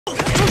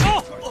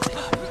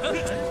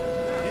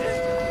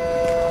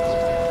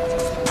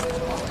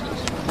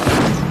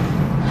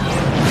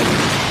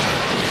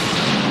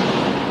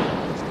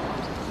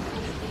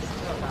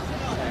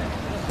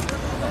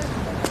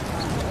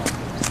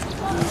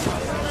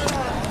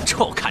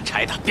臭砍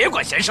柴的，别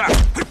管闲事儿。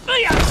哎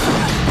呀，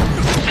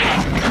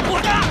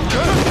我的！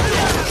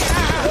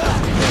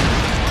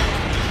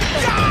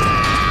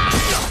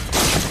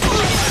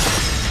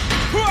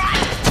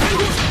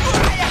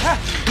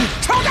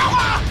臭家伙！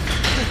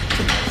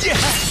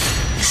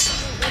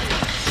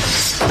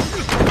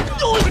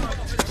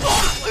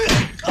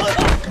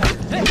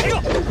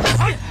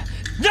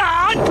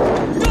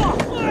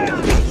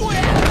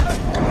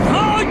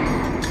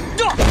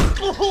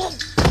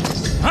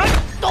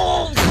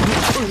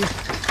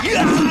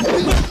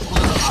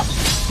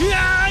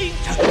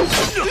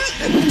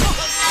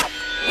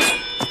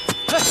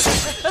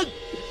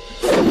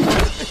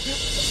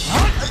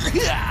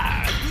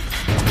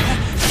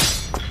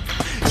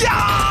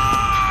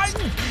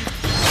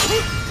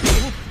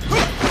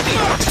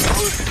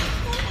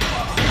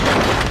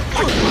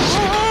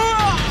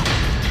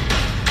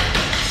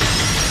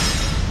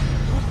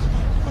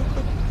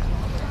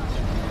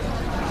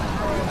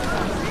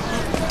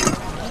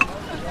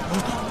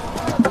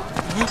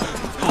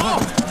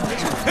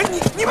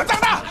你们等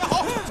着！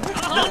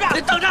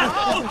等着！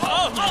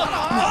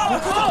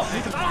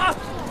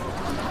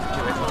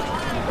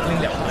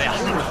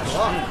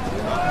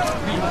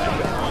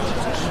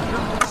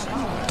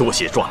多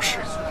谢壮士，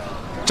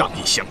仗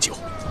义相救。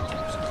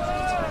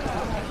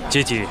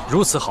阶级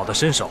如此好的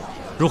身手，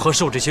如何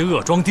受这些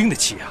恶庄丁的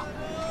欺压？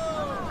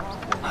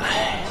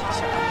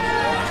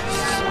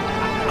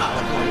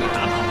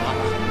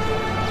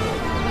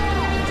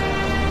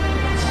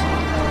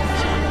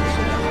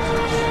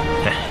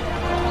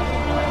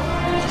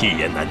一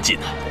言难尽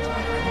啊！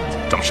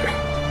壮士，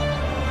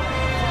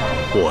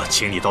我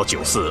请你到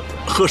酒肆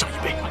喝上一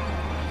杯。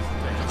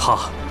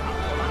好，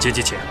阶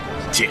级请。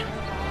请。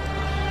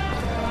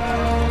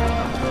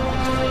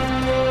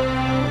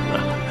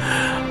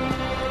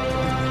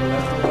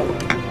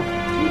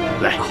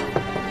来，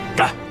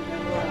干！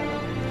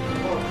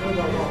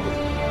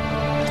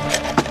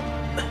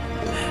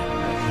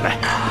来，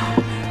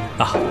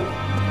啊！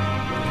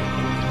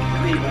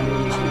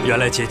原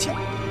来阶级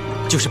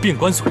就是病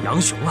关索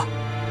杨雄啊！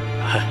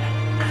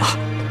啊，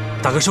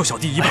大哥受小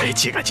弟一拜。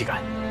岂敢岂敢！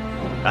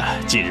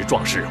近日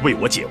壮士为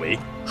我解围，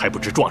还不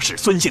知壮士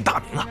孙姓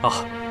大名啊？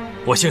啊，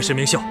我姓石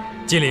明秀，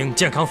金陵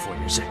健康府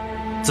人士，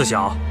自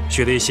小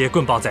学的一些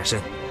棍棒在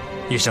身，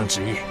一生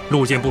执业，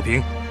路见不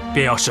平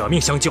便要舍命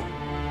相救，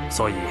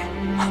所以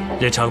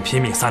人称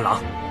拼命三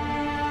郎。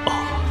哦，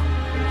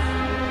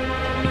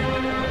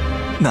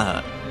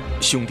那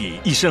兄弟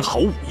一身好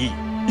武艺，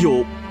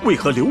又为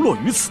何流落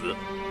于此，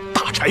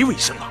打柴为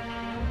生啊？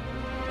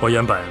我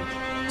原本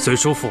随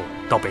叔父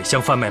到北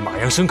乡贩卖马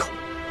羊牲口，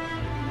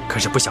可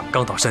是不想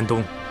刚到山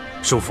东，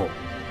叔父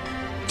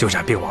就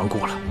染病亡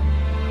故了。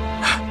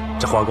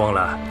这花光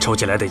了筹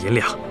集来的银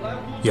两，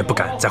也不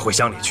敢再回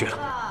乡里去了，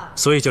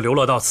所以就流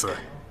落到此，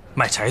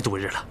卖柴度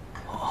日了。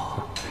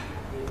哦，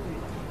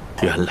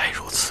原来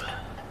如此。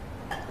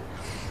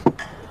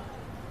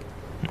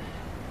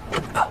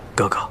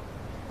哥哥，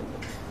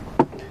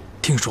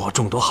听说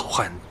众多好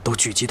汉都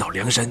聚集到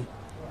梁山，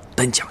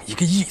单讲一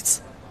个义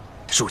字，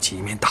竖起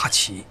一面大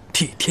旗，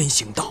替天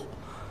行道。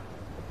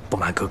不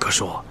瞒哥哥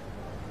说，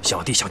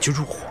小弟想去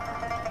入伙，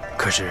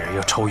可是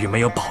又愁于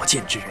没有宝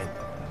剑之人。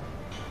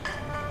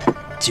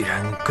既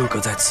然哥哥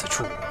在此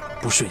处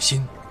不顺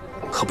心，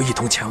何不一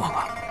同前往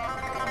啊？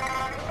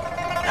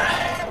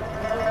哎，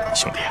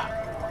兄弟啊，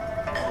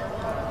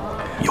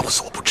有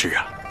所不知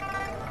啊，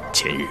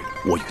前日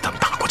我与他们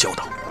打过交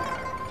道，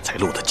才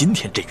落到今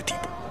天这个地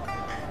步。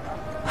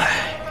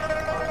哎，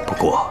不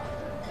过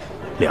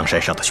梁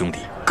山上的兄弟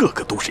个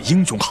个都是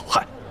英雄好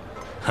汉，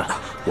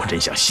我真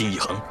想心一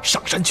横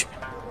上山去，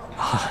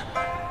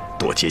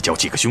多结交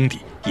几个兄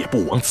弟也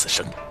不枉此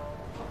生。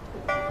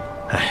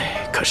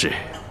哎，可是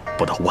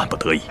不到万不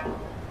得已，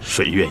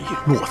谁愿意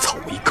落草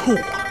为寇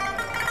啊？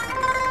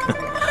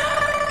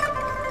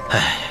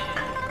哎，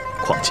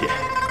况且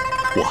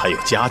我还有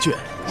家眷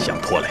想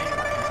拖累。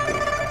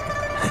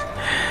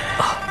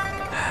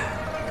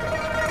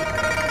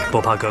不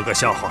怕哥哥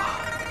笑话，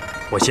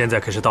我现在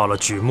可是到了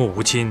举目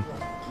无亲、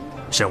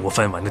身无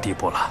分文的地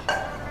步了。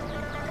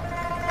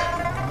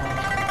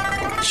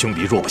兄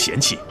弟若不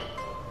嫌弃，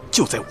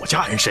就在我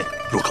家安身，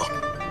如何？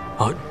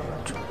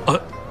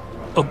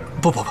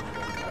不，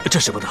这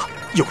使不得。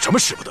有什么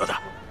使不得的？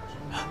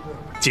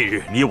近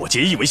日你我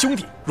结义为兄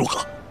弟，如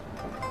何？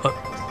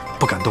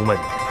不敢东问，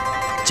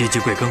阶级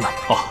贵庚啊？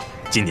哦，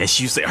今年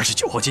虚岁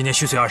29。我今年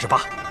虚岁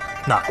28。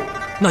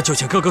那就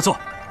请哥哥坐，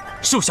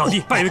恕小弟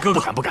拜为哥哥。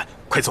不敢，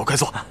快坐。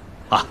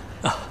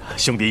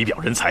兄弟一表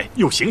人才，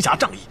又行侠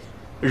仗义，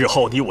日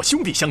后你我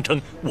兄弟相称，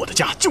我的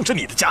家就是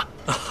你的家。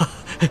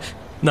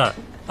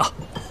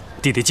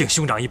弟弟敬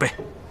兄长一杯。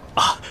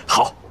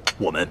好，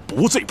我们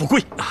不醉不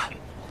归。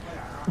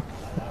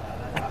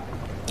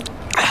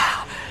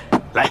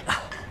来，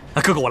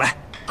哥哥我来。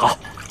好。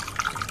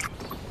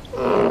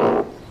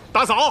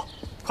大嫂，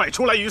快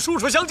出来与叔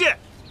叔相见。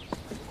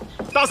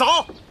大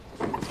嫂，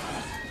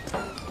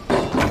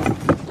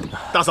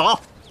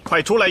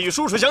快出来与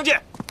叔叔相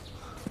见。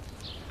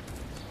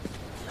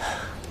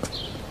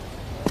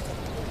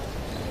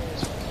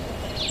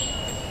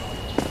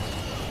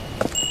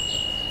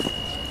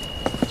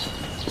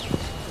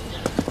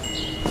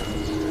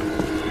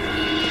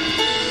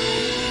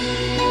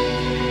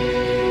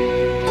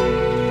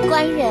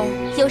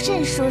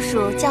慎叔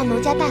叔叫奴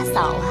家大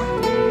嫂啊。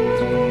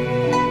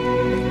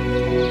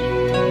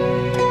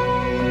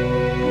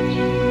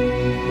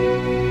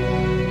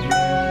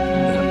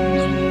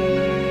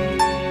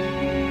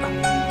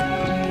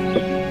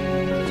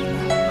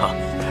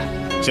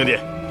兄弟，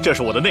这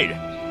是我的内人，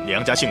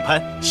娘家姓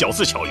潘，小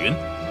字巧云，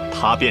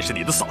她便是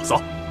你的嫂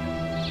嫂。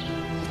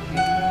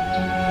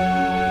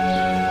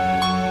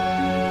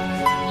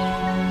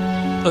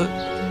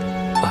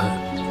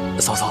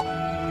嫂嫂，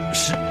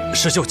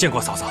石秀见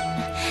过嫂嫂。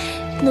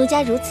奴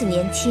家如此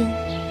年轻，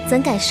怎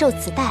敢受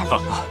此大礼？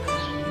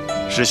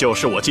石秀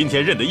是我今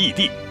天认的义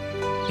弟，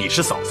你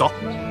是嫂嫂，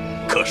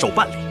可受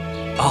半礼。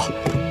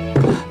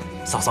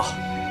嫂嫂。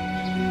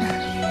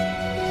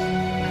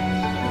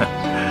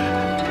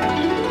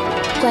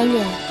官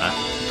人，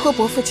托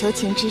伯父求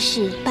情之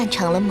事办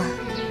成了吗？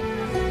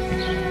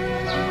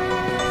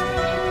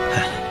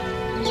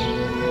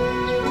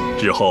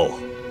日后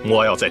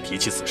莫要再提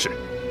起此事，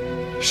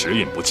时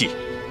运不济。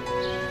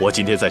我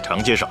今天在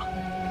长街上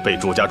被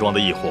祝家庄的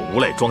一伙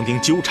无赖庄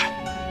丁纠缠，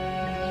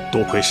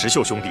多亏石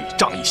秀兄弟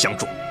仗义相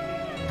助。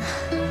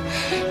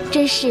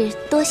真是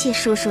多谢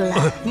叔叔了。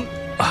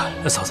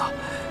嫂嫂，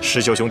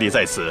石秀兄弟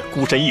在此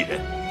孤身一人，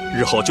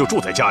日后就住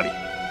在家里，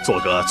做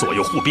个左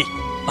右护臂。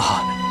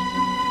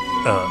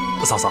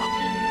嫂嫂，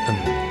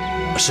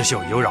石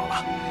秀有扰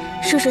了。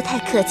叔叔太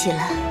客气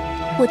了，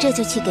我这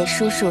就去给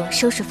叔叔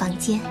收拾房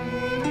间。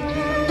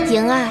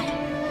莹儿，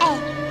哎，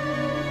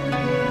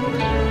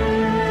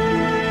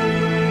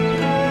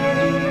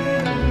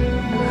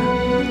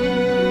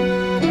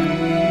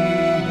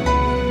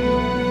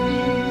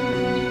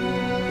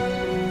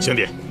兄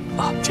弟，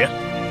请。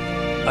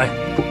来，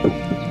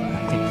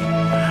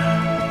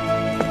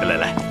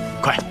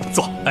快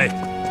坐。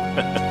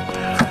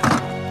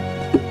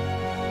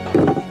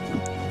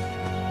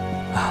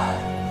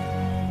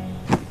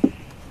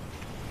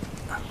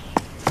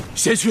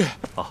贤婿，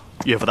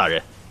岳父大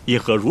人，因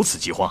何如此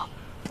急慌？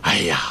哎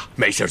呀，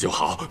没事就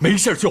好，没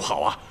事就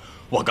好啊！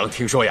我刚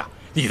听说呀，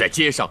你在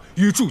街上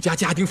与祝家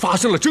家丁发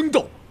生了争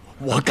斗，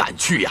我赶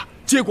去呀，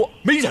结果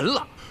没人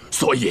了，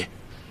所以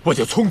我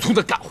就匆匆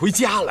地赶回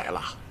家来了。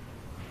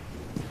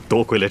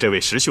多亏了这位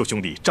石秀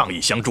兄弟仗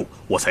义相助，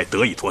我才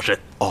得以脱身。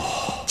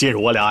今日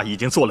我俩已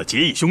经做了结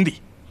义兄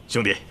弟。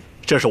兄弟，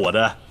这是我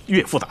的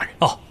岳父大人。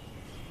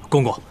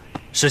公公，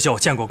石秀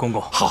见过公公。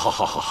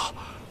好。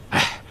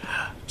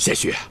贤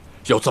婿，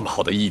有这么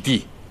好的义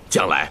弟，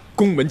将来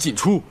宫门进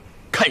出，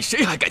看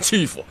谁还敢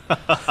欺负。赶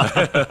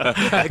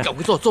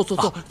快坐，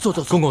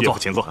公公坐，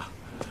请坐。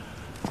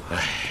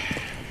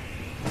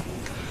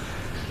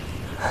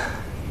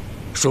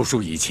叔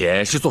叔以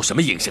前是做什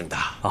么营生的？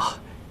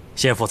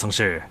先父曾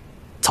是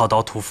操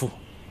刀屠夫，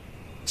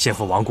先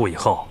父亡故以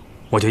后，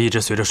我就一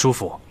直随着叔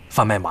父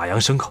贩卖马羊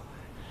牲口。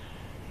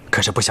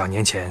可是不想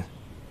年前，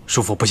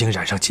叔父不幸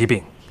染上疾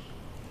病，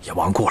也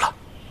亡故了。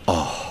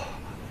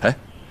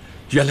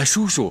原来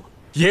叔叔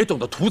也懂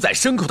得屠宰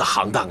牲口的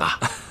行当啊！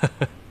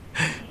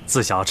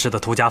自小吃的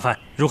屠家饭，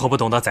如何不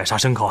懂得宰杀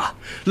牲口啊？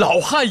老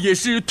汉也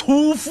是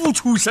屠夫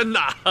出身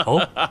呐。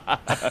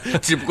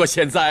只不过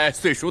现在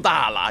岁数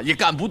大了，也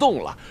干不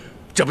动了。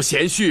这不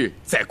贤婿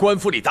在官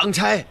府里当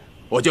差，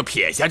我就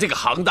撇下这个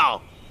行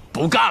当，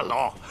不干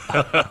喽。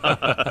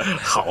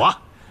好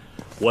啊，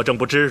我正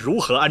不知如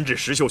何安置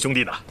石秀兄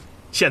弟呢，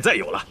现在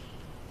有了。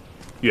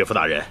岳父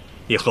大人，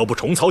你何不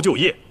重操旧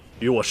业？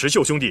与我石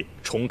秀兄弟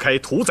重开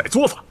屠宰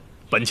作坊，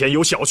本钱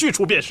由小婿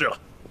出便是了。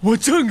我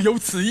正有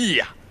此意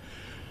呀。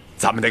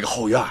咱们那个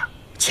后院，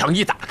墙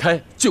一打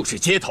开就是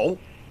街头，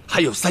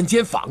还有3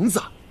间房子，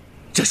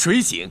这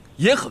水井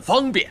也很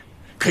方便，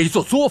可以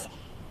做作坊。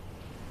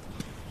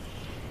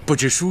不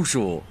知叔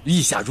叔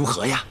意下如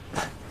何呀？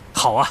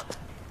好啊，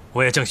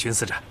我也正寻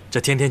思着，这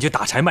天天去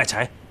打柴卖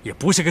柴，也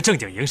不是个正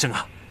经营生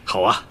啊。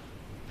好啊，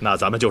那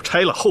咱们就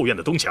拆了后院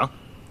的东墙，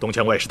东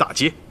墙外是大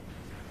街，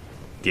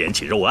点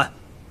起肉案。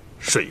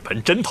水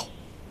盆、针头、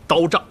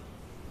刀杖，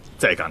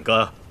再赶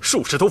个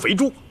数10头肥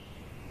猪，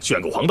选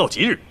个黄道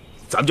吉日，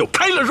咱们就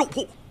开了肉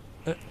铺。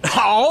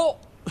好。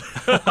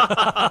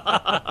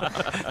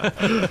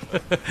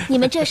你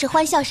们这是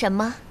欢笑什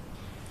么？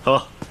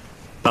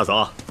大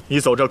嫂，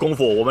你走这功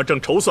夫，我们正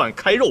筹算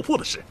开肉铺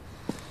的事。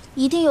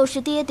一定又是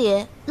爹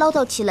爹唠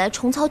叨起来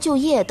重操旧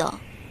业的。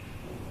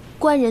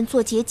官人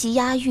做节级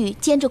押狱，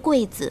兼着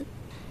柜子，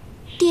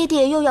爹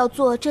爹又要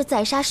做这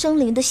宰杀生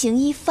灵的行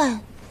医犯。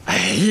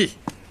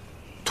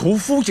屠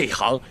夫这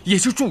行也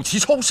是筑其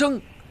超生，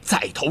再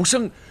投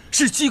生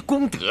是积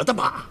功德的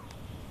嘛。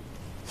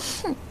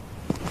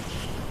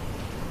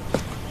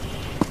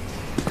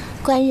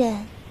官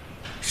人，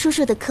叔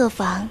叔的客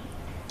房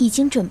已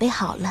经准备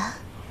好了。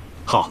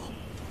好。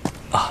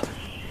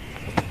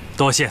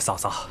多谢嫂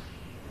嫂。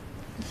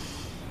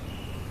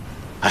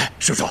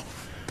叔叔，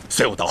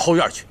随我到后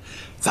院去，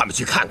咱们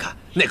去看看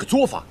那个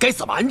作坊该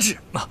怎么安置。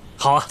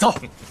好啊，走。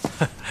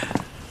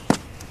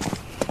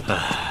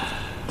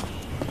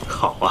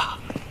好啊。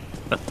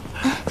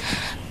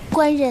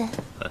官人。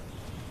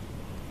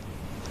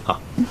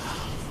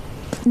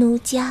奴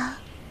家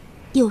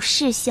有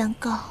事相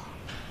告。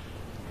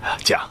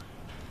讲。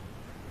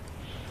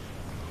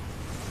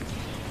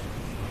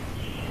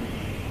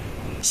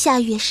下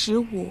月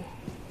15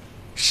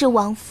是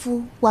王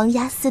夫王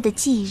押司的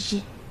忌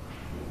日，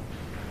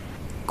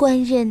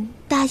官人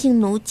答应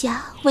奴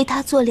家为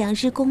他做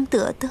2日功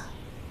德的。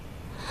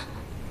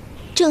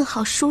正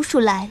好叔叔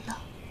来了，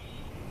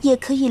也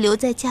可以留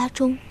在家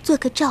中做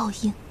个照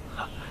应。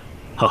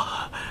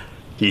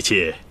一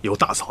切由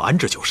大嫂安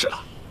置就是了。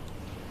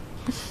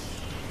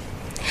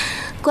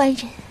官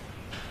人，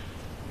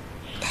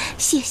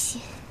谢谢。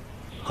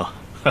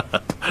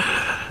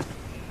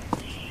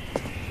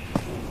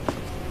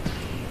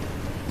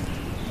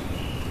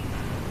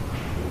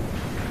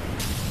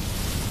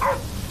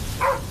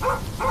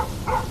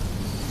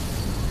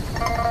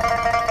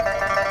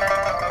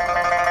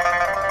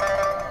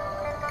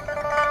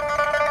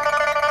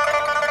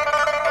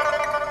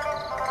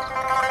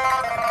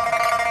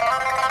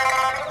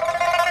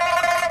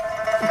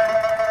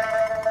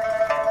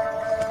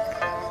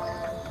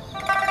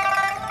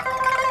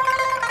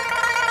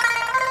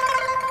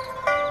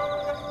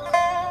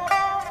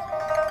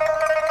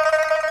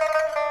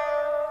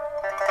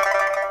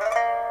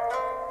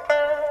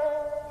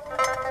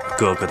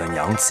哥哥的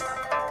娘子，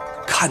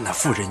看那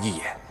妇人一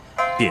眼，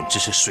便知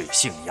是水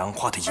性杨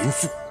花的淫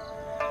妇。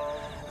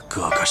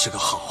哥哥是个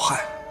好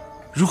汉，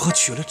如何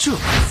娶了这般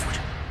妇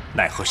人？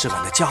奈何是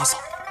俺的家嫂，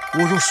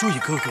我若输与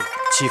哥哥，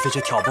岂非是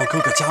挑拨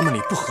哥哥家门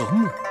里不和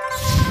睦？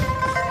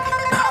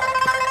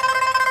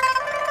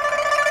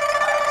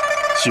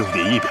兄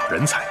弟一表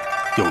人才，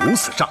有如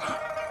此仗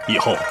义，以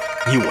后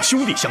你我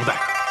兄弟相待，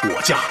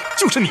我家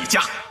就是你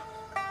家。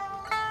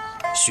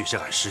许是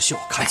俺石秀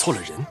看错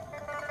了人。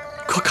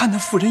可看那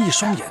妇人一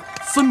双眼，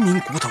分明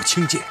骨头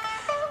轻贱。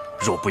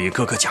若不与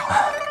哥哥讲，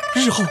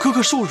日后哥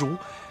哥受辱，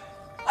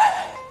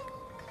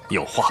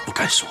有话不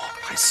敢说，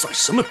还算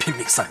什么拼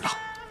命三郎？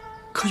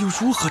可又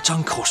如何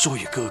张口说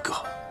与哥哥？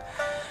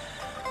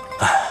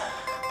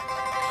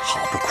好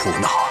不苦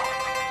恼啊！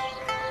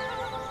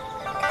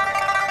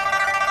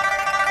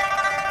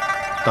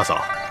大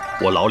嫂，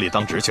我牢里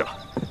当值去了，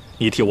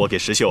你替我给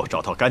石秀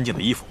找套干净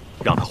的衣服，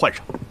让他换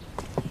上，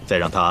再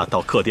让他到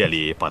客店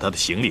里把他的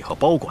行李和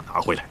包裹拿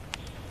回来。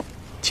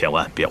千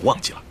万别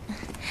忘记了。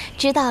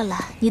知道了，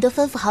你都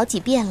吩咐好几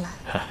遍了。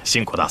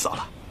辛苦大嫂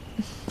了。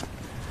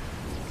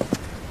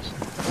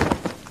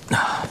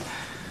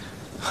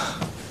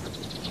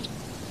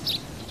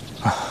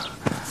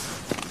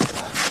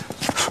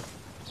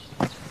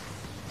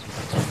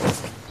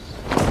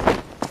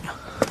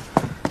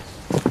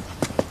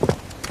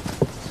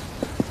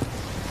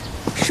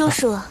叔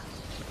叔。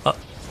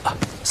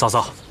嫂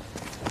嫂。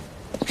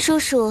叔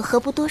叔何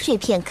不多睡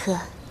片刻？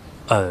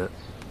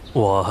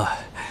我。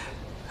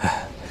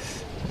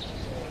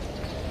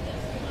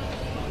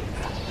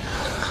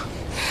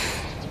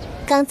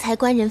刚才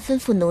官人吩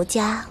咐奴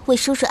家为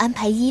叔叔安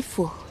排衣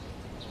服，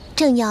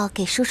正要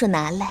给叔叔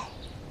拿来。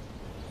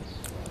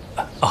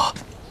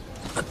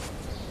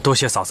多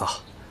谢嫂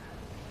嫂。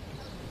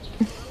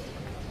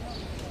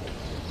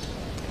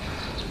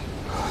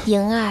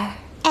莹儿，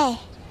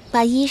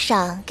把衣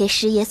裳给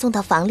师爷送到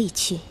房里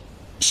去。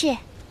是。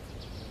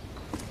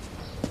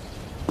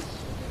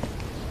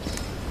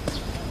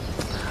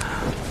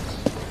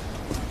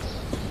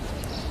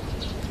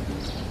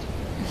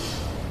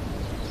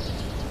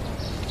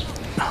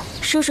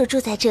叔叔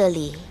住在这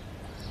里，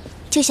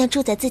就像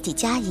住在自己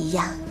家一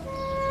样，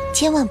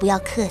千万不要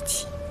客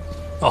气。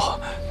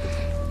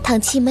倘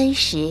气闷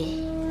时，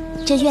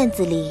这院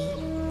子里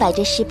摆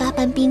着18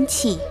般兵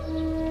器，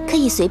可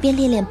以随便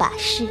练练把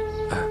式。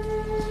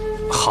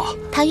好。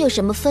倘有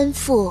什么吩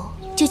咐，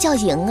就叫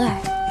莹儿。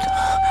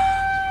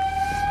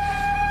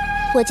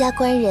我家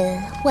官人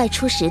外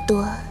出时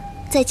多，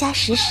在家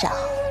时少，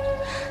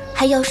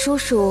还要叔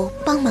叔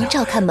帮忙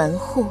照看门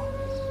户。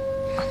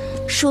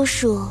叔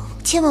叔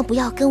千万不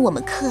要跟我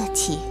们客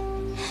气，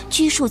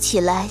拘束起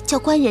来叫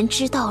官人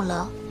知道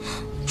了，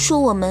说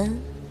我们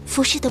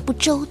服侍的不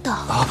周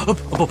到。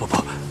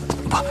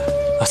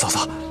不，嫂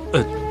嫂，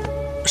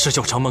石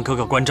秀承蒙哥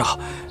哥关照，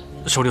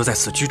收留在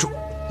此居住，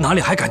哪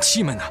里还敢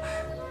欺门呢？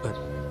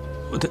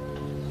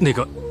那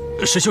个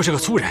石秀是个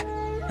粗人，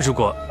如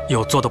果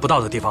有做得不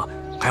到的地方，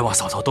还望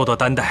嫂嫂多多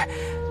担待。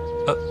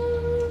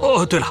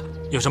对了，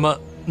有什么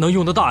能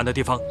用得到俺的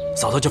地方，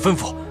嫂嫂就吩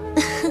咐。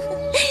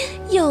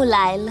又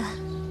来了，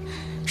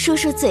叔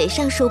叔嘴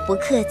上说不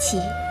客气，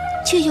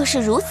却又是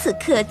如此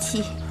客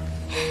气。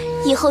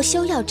以后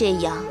休要这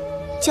样，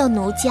叫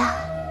奴家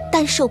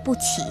担受不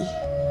起。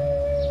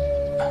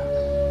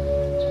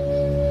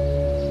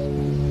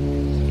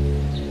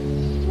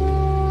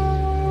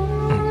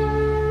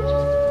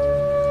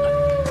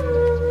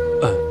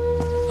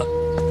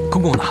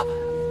公公呢？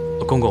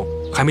公公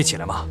还没起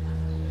来吗？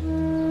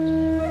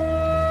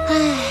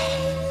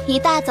一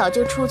大早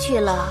就出去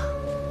了，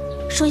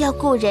说要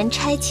雇人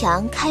拆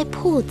墙开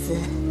铺子。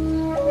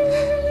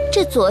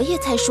这昨夜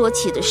才说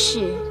起的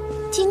事，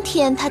今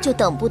天他就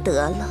等不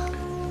得了。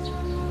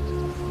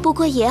不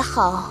过也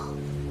好，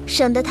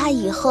省得他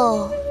以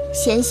后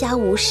闲暇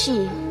无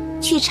事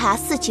去茶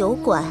肆酒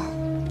馆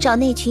找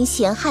那群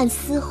闲汉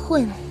厮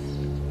混。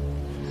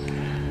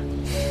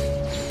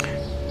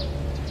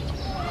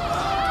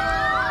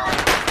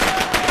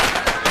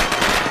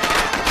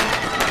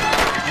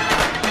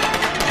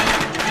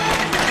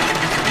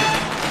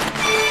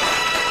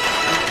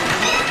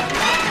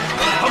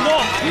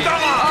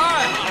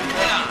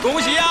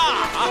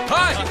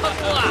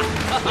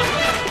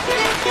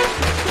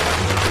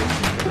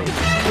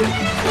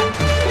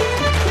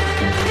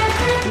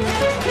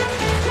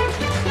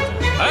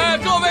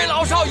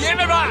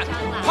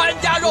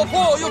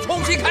又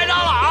重新开张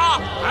了啊！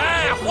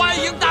哎，欢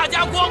迎大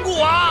家光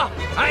顾啊！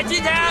哎，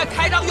今天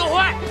开张优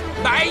惠，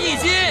买1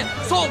斤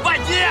送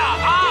半斤啊！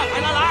啊，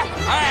来，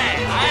哎，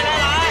来，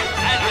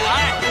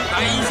买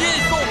1斤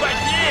送半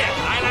斤，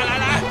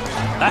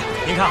来，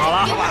您看好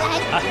了，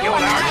给我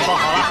来2斤包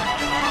好了，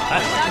来，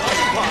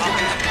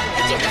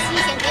这个新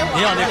鲜给我。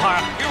您要哪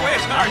块？给我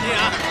也是2斤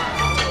啊！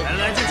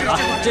来，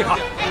这块。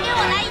再给我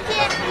来1斤。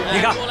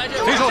你看，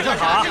肥瘦正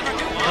好啊。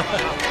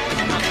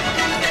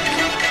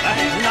来，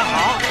您拿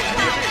好。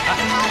来，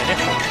给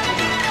您。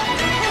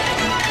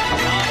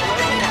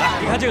来，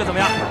你看这个怎么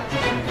样？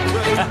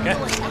来，给。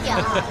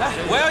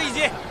我要1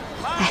斤。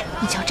哎，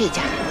你瞧这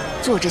家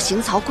做着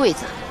行曹柜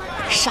子，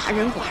杀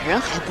人剐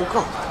人还不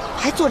够，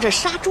还做着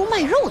杀猪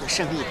卖肉的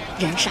生意，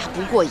人杀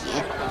不过瘾，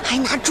还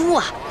拿猪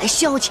啊来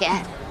消遣。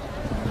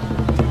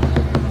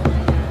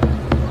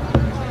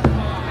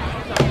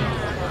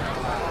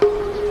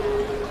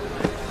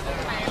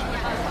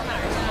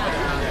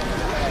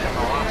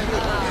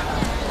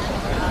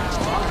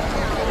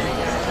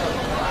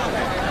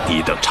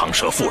低等长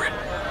舌妇人，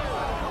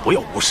不要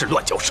无事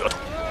乱嚼舌头。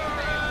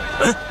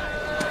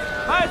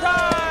卖菜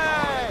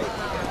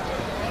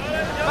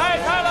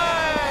嘞！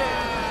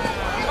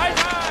卖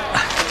菜！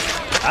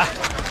来，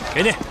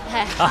给你。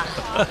哎，啊，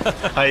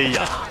哎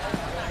呀，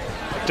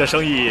这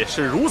生意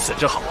是如此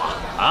之好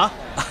啊！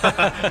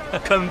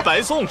跟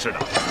白送似的，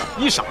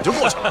一晌就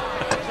过去了。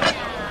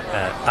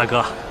大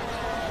哥，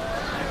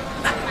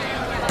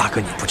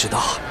你不知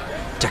道，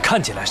这看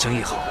起来生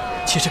意好，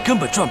其实根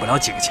本赚不了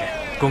几个钱。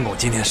公公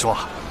今天说，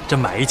这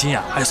买1斤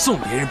啊，还送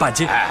别人半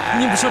斤。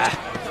你不说这，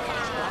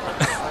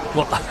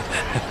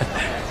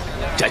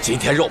这今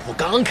天肉铺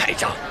刚开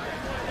张，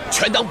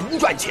全当不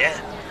赚钱。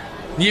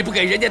你不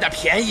给人家点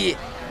便宜，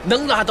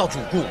能拉到主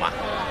顾吗？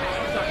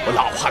我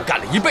老汉干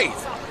了一辈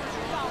子，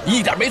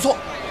一点没错，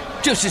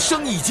这是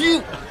生意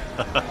经。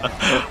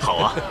好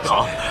啊，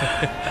好。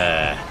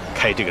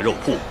开这个肉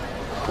铺，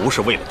不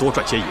是为了多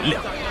赚些银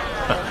两，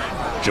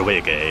只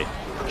为给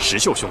石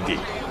秀兄弟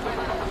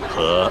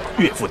和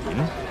岳父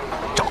您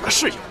找个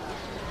事业。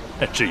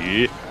至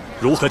于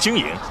如何经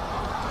营，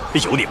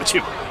由你们去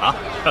吧。啊！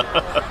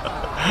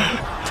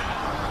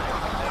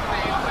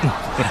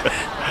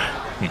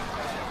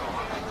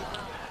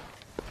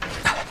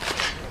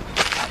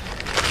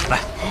来，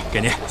给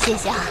您。谢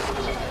谢啊。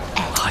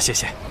好，谢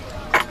谢。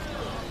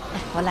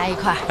我来1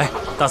块。哎，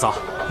大嫂，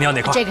你要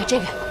哪块？这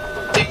个。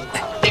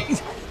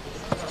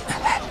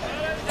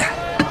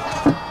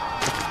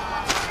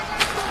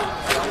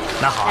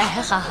拿好。哎，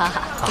好。好，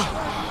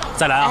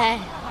再来啊！哎，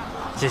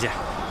谢谢。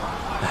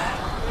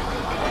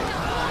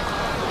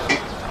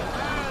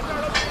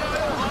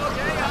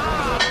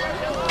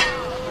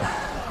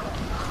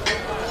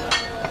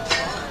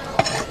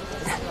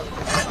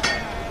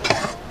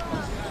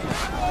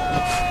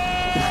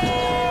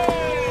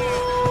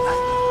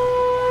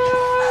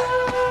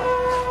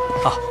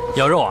啊，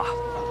要肉啊？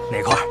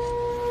哪块？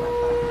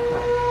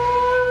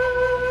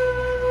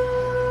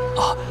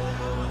哦，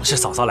是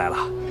嫂嫂来了。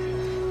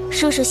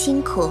叔叔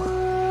辛苦，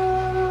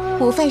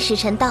午饭时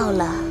辰到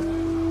了，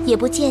也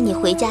不见你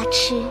回家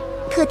吃，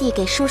特地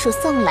给叔叔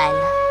送来了。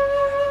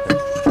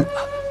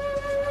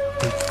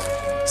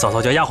嫂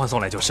嫂叫丫鬟送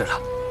来就是了，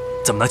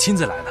怎么能亲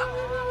自来呢？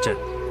这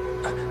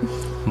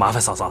麻烦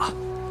嫂嫂了。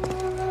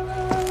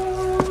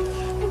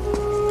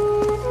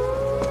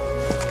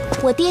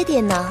我爹爹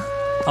呢？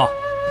哦，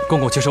公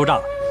公去收账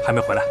了，还没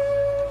回来。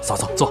嫂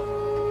嫂坐。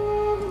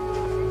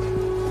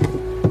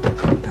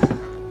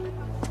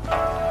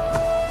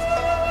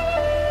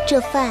这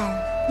饭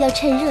要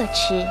趁热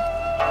吃，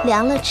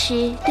凉了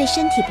吃对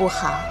身体不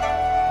好。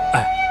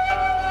哎，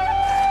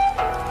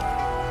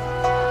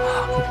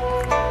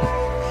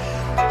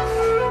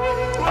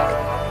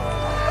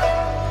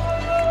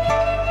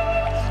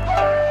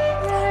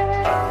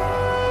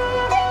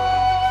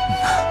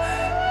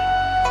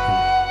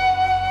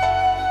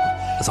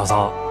嫂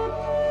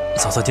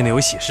嫂今天有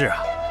喜事啊。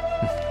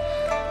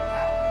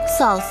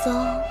嫂嫂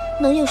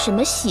能有什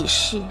么喜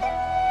事？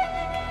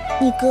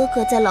你哥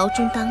哥在牢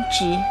中当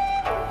值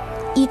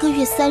，1个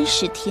月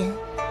30天，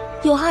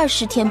有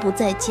20天不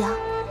在家，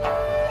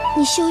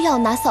你休要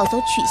拿嫂嫂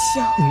取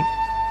笑。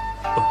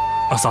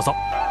嫂嫂，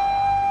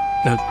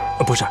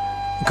不是，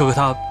哥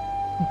哥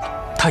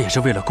他也是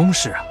为了公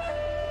事啊。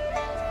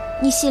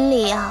你心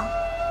里啊，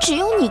只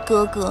有你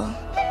哥哥。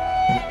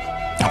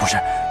不是，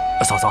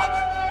嫂嫂，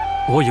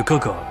我与哥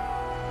哥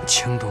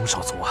情同手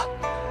足啊。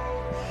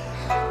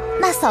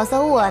那嫂嫂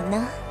我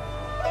呢？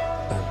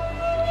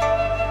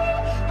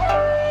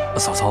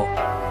嫂嫂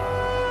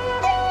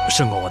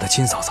胜过我的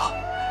亲嫂嫂。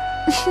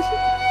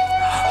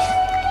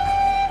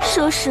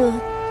叔叔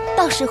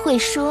倒是会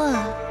说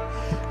啊。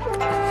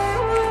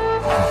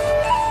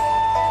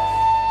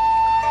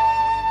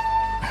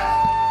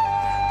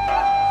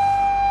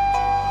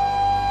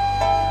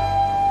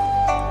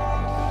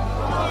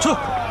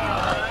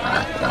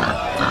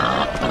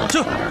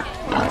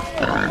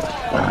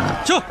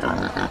去！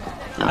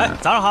哎，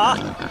早上好啊！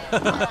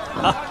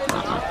啊，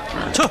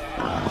去！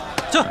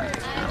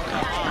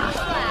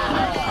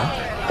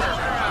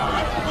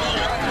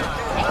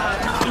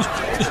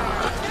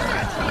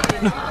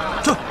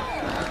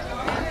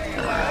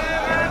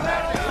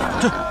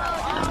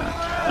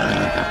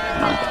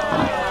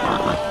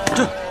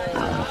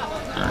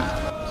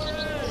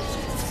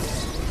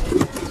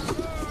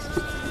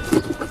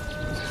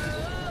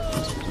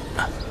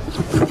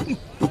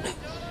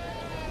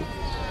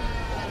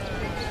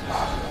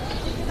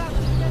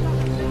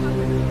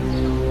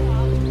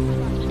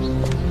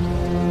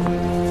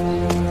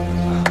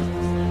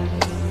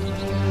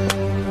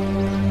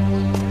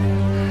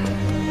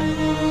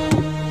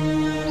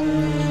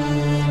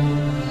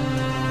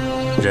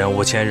人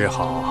无千日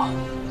好，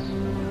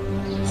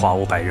花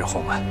无百日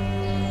红啊！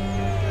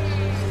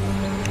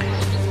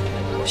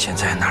现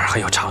在哪还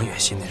有长远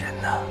心的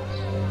人呢？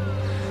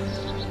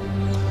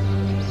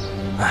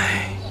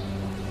哎。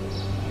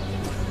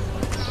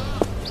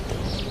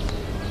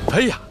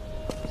 哎呀，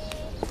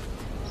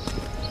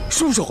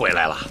叔叔回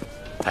来了！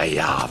哎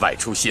呀，外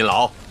出辛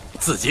劳，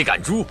自己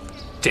赶猪，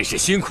真是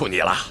辛苦你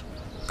了。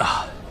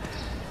啊，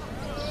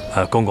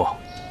公公，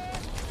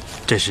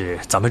这是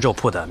咱们肉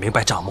铺的明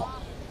白账目，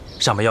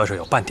上面要是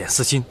有半点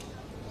私心，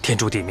天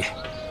诛地灭。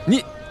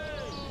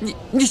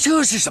你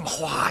这是什么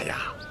话呀？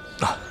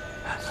啊，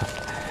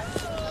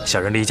小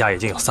人离家已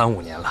经有3、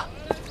5年了，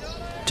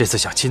这次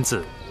想亲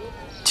自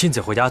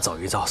回家走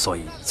一遭，所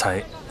以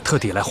才特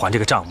地来还这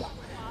个账目。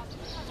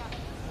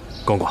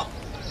 公公，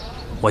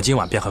我今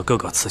晚便和哥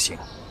哥辞行，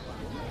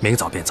明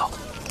早便走。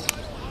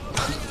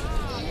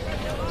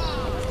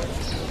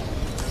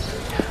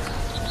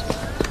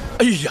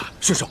哎呀，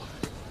叔叔，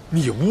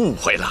你误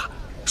会了，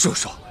叔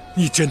叔，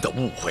你真的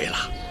误会了。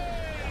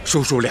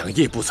叔叔2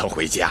夜不曾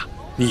回家，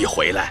你一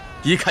回来，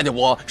一看见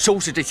我收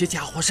拾这些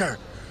家伙事儿，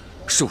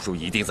叔叔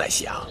一定在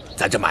想，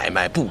咱这买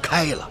卖不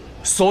开了，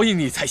所以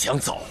你才想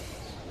走。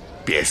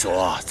别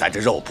说咱这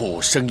肉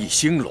铺生意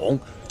兴隆，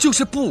就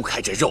是不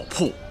开这肉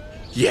铺。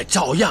 也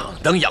照样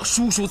能养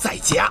叔叔在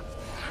家。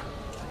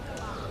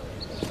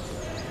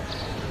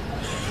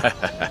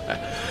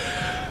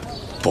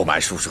不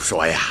瞒叔叔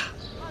说呀，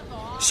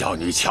小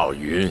女巧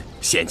云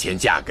先前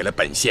嫁给了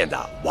本县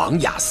的王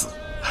押司，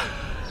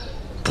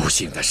不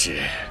幸的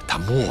是她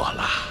没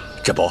了。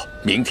这不，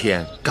明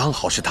天刚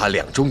好是她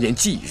2周年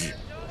忌日，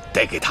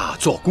得给她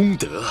做功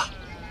德，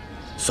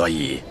所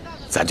以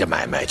咱这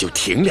买卖就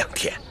停2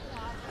天。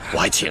我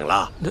还请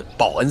了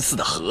报恩寺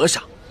的和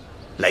尚。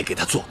 来给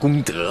他做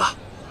功德。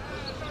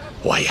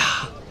我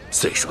呀，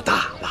岁数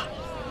大了，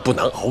不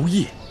能熬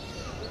夜，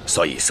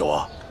所以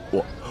说，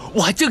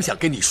我还正想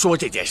跟你说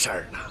这件事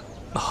儿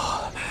呢。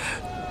啊，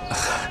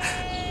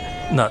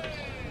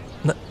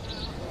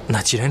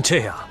那既然这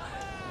样，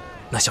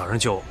那小人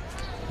就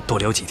多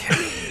留几天。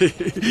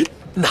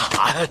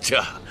那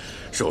这，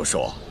叔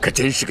叔可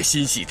真是个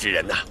心细之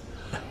人呐。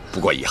不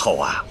过以后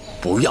啊，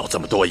不要这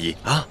么多疑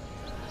啊。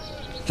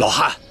老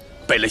汉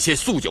备了些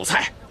素酒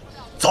菜，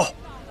走。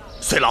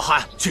 随老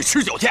汉去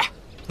吃酒去。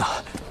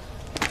啊，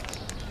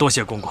多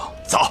谢公公。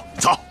走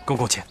走，公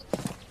公请。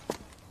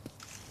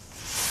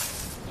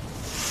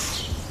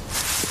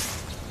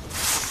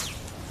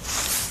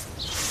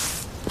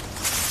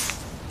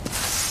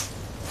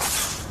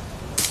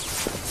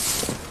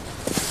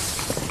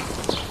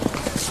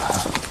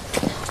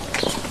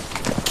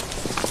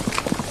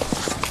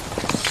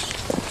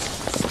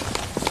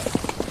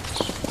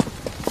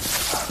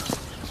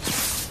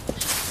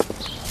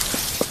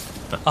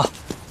啊，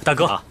大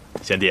哥。啊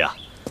贤弟啊，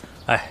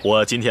哎，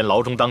我今天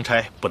牢中当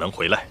差，不能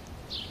回来，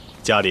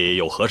家里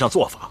有和尚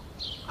做法，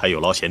还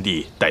有劳贤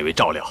弟代为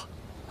照料。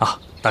啊，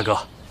大哥，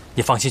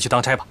你放心去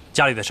当差吧，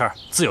家里的事儿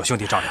自有兄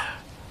弟照料。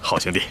好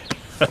兄弟。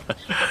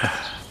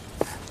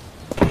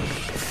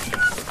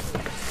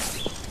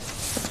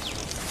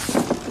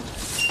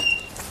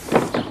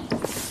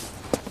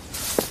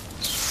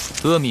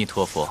阿弥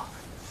陀佛，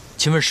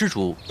请问施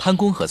主潘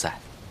公何在？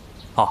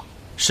哦，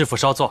师傅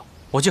稍坐，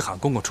我去喊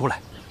公公出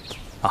来。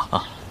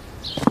啊。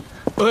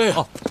 哎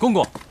哦，公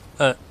公，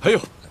哎呦，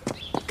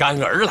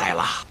干儿来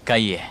了。干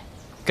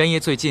爷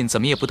最近怎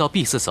么也不到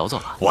敝寺走走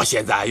了？我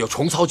现在又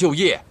重操旧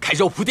业，开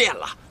肉铺店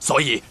了，所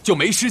以就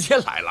没时间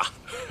来了。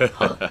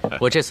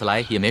我这次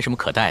来也没什么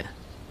可带的，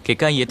给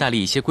干爷带了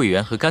一些桂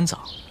圆和甘枣，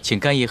请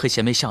干爷和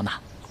贤妹笑纳。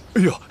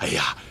哎呦，哎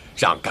呀，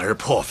让干儿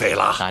破费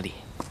了。哪里？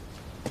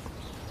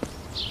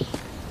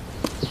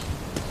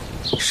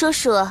叔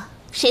叔，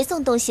谁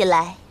送东西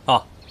来？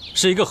哦，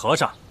是一个和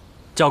尚，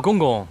叫公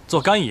公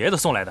做干爷的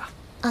送来的。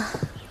啊。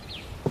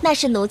 那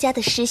是奴家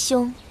的师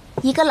兄，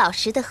一个老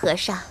实的和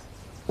尚。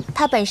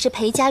他本是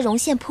裴家荣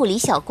县铺里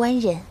小官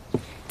人，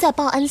在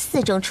报恩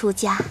寺中出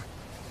家。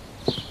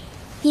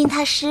因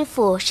他师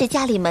父是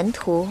家里门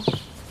徒，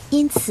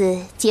因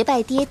此结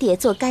拜爹爹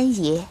做干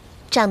爷，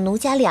长奴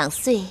家2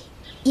岁，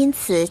因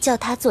此叫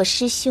他做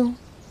师兄。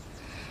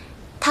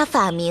他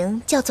法名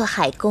叫做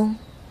海公，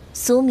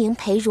俗名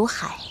裴如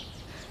海。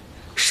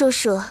叔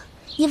叔，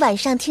你晚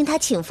上听他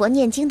请佛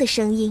念经的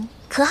声音，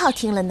可好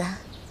听了呢。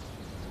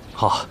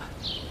好。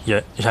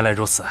 原来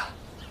如此。哎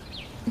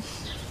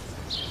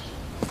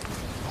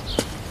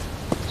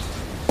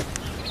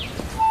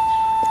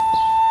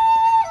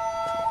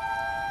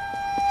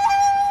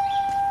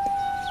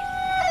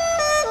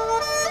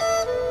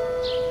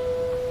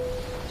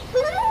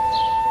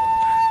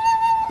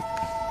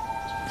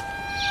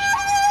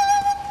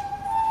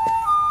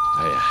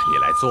呀，你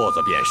来坐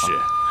坐便是，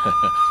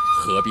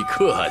何必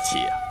客气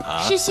呀？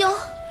啊，师兄，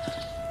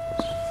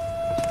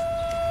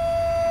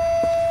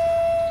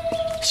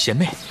贤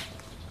妹。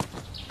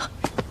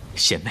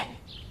 贤妹，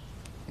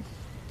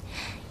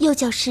又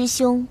叫师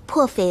兄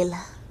破费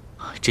了。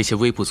这些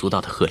微不足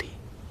道的贺礼，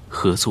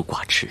何足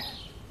挂齿？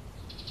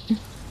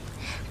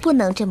不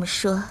能这么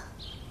说。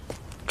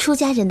出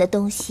家人的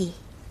东西，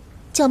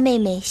叫妹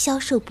妹消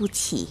受不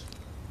起。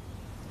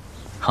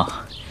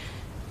哈，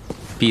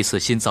婢四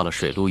新造了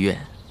水陆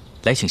院，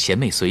来请贤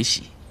妹随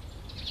喜，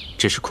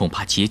只是恐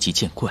怕结级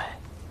见怪。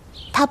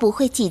她不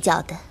会计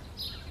较的。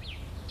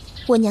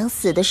我娘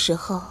死的时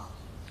候，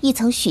亦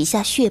曾许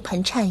下血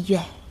盆忏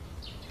愿，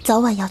早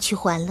晚要去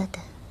还了的。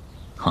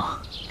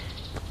啊，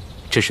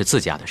这是自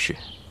家的事，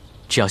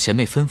只要贤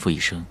妹吩咐一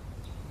声，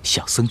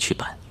小僧去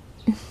办。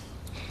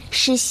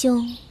师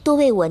兄多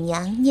为我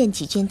娘念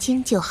几卷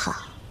经就好。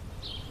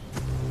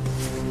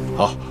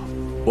好，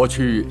我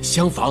去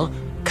厢房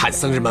看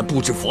僧人们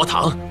布置佛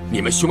堂，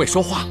你们兄妹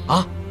说话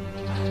啊。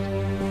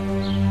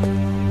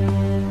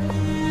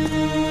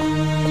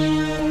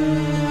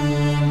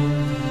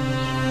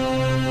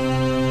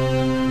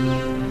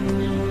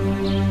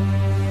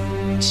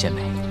贤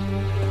妹，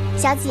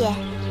小姐，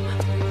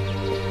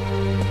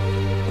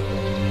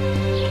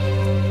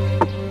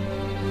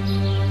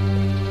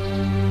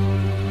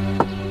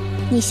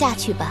你下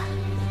去吧。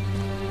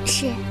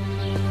是。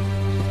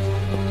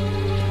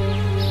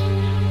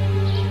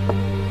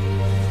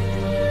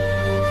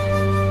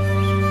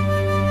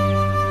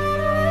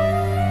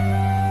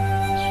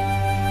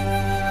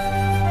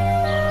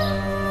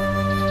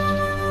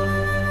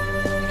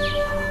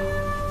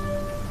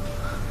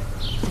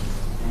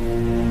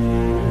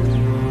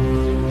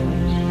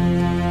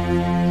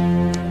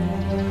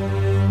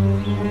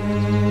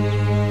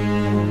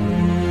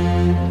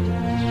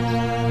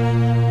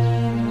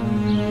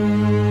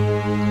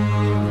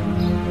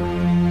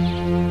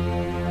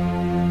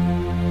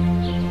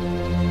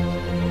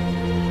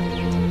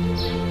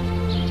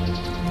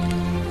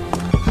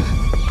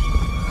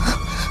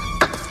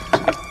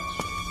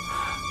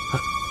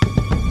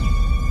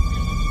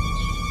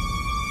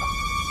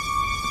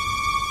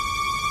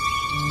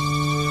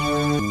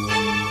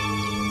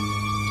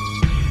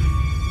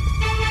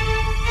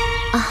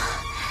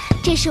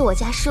这是我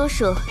家叔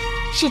叔，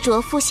是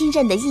卓夫新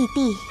任的义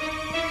弟。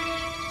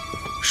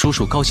叔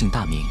叔高姓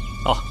大名？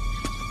哦，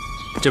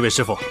这位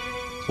师傅，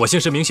我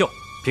姓石名秀，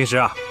平时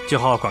啊就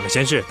好好管个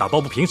闲事，打抱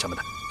不平什么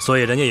的，所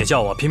以人家也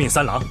叫我拼命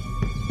三郎。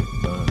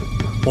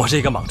我是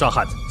一个莽撞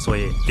汉子，所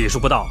以礼数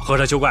不到，和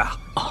尚休怪啊。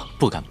哦，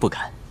不敢不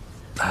敢。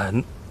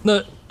那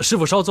师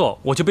傅稍坐，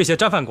我去备些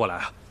斋饭过来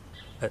啊。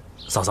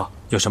嫂嫂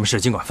有什么事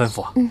尽管吩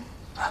咐啊。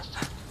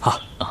好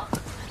啊。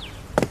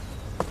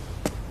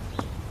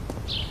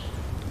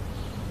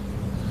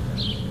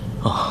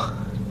哦，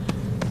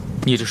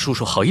你这叔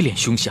叔好一脸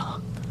凶相。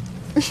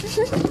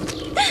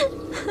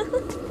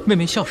妹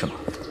妹笑什么？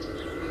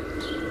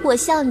我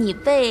笑你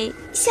被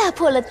吓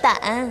破了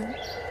胆。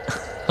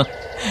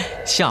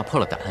吓破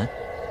了胆？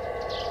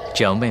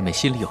只要妹妹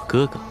心里有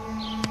哥哥，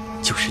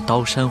就是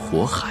刀山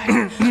火海。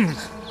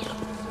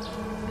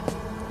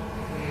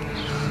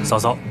嫂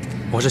嫂，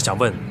我是想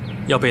问，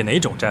要备哪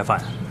种斋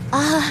饭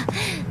啊？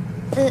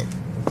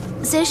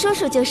随叔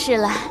叔就是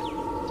了。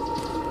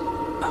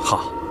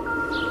好。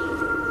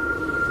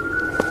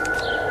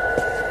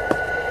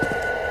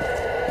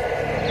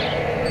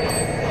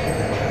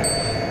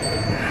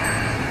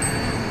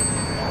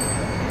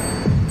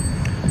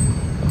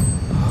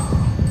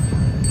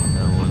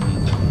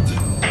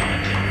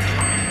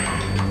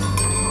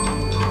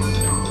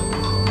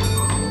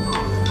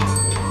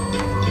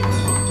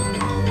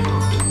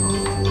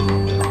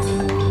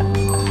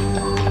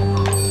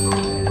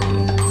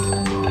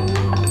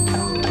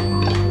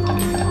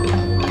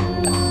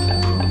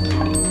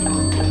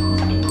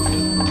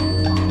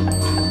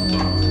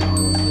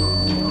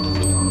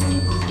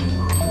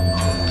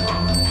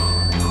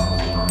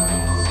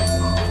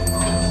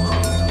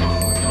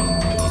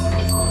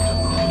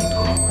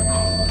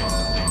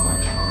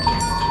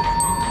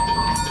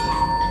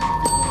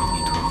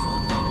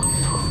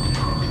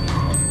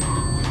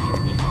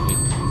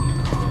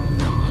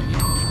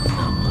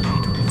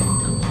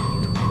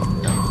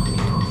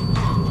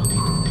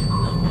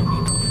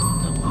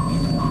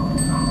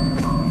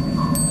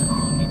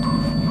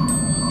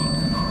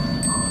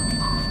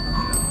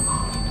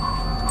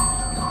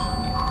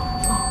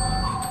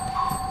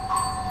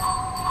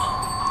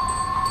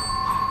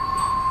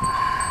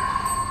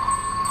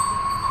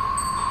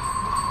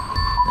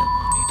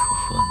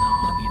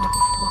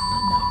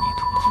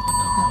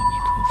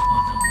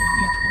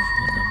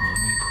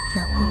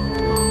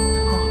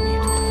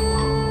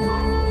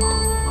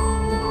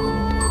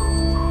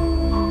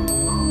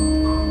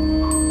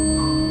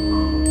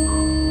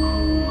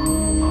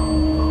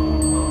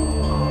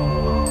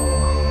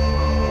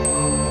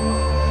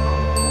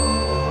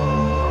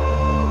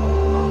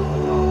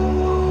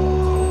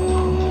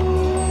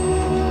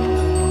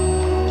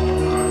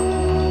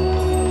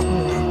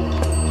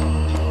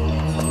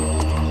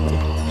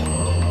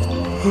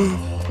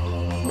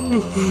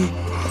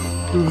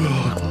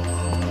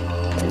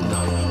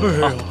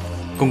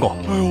公公，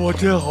哎呦，我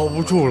真好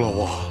不住了，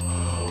我。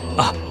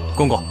啊，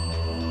公公，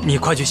你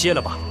快去歇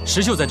了吧，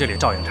石秀在这里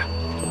照应着。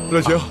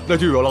那行，那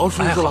就有劳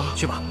叔叔了。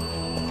去吧。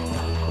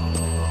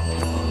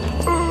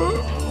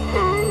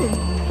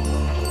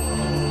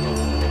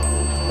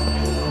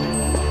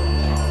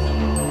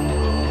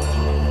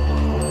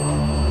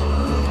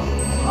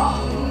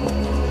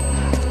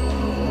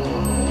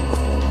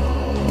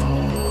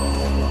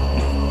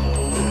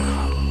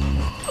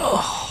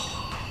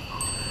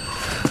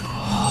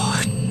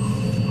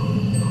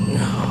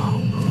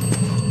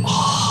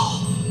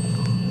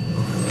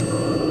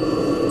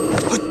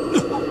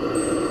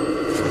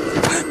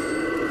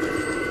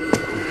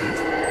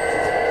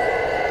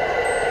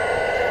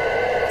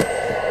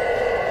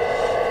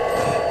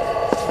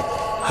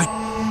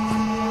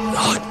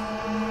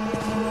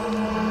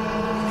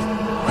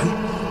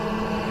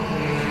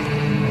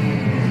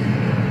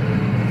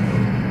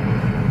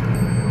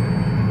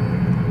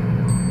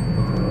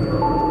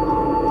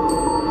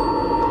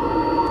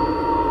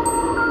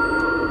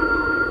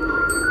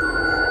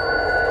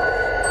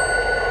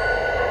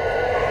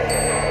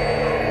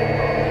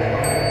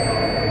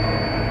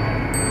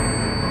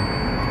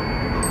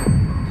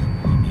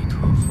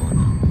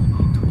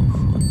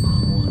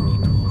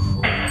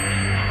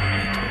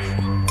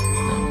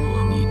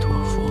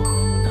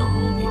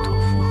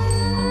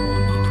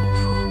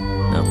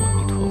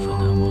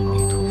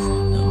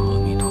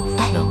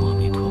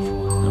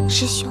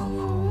师兄，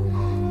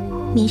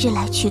明日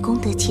来取功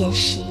德前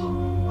时，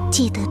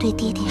记得对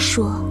爹爹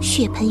说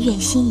血盆愿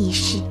心一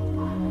事。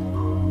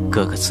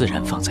哥哥自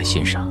然放在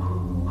心上。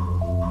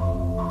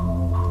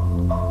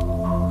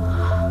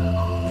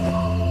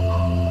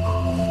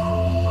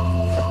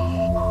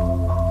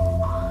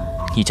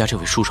你家这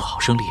位叔叔好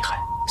生厉害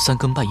，3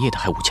更半夜的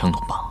还舞枪弄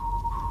棒。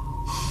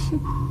哼，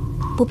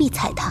不必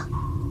踩他，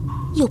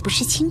又不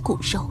是亲骨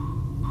肉。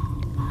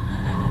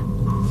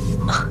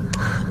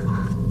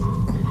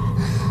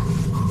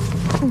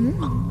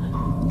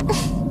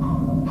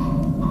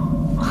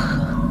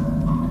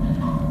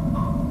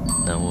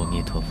南无阿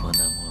弥陀佛，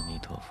南无阿弥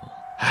陀佛。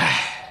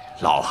唉，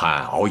老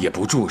汉熬夜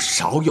不住，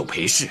少有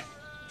陪侍，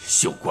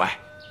休怪，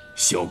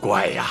休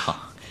怪呀！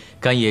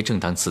干爷正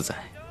当自在，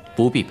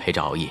不必陪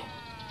着熬夜。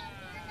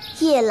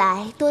夜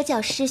来多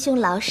叫师兄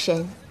劳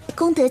神，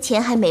功德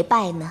钱还没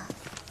拜呢。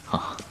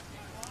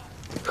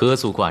何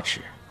足挂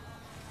齿？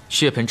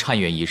血盆忏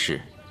愿一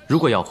事，如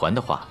果要还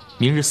的话，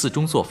明日寺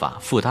中做法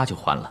附搭就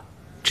还了，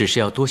只是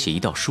要多写一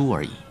道书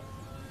而已。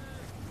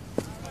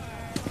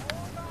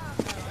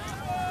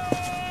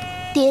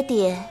爹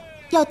爹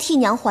要替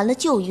娘还了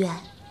旧愿。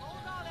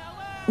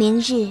明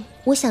日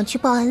我想去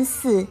报恩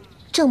寺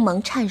正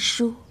蒙忏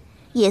书，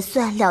也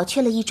算了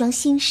却了一桩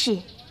心事。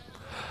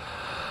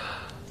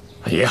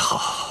也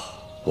好，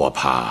我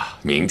怕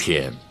明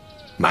天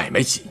买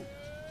卖紧，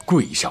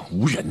柜上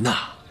无人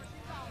呐。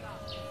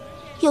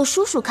有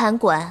叔叔看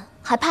管，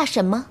还怕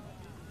什么？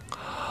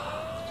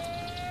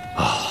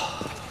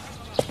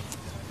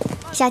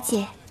小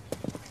姐，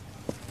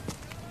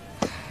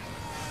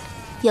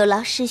有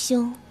劳师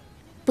兄，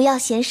不要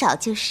嫌少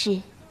就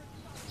是。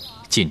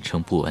进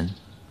城不恩，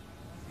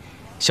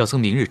小僧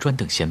明日专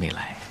等贤妹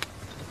来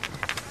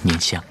拈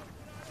香。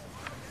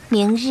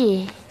明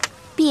日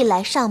必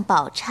来上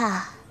宝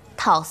刹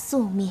讨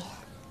素面。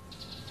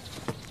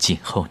谨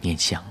候拈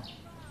香。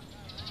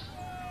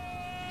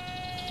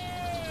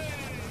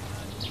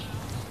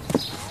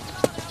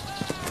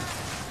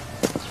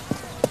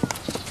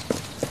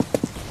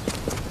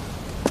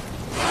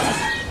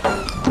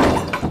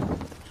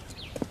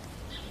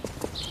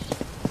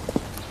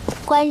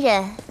官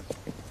人，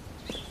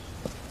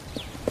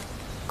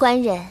官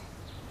人，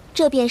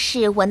这便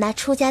是我那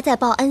出家在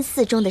报恩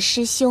寺中的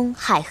师兄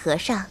海和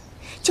尚，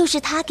就是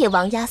他给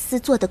王押司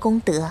做的功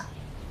德。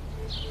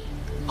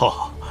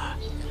哦，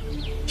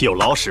有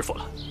劳师傅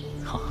了。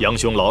杨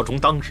兄劳中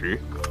当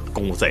值，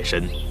公务在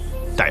身，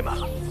怠慢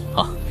了。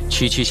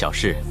区区小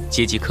事，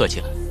阶级客气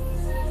了。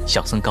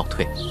小僧告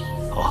退。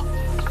好，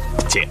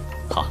请。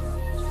好。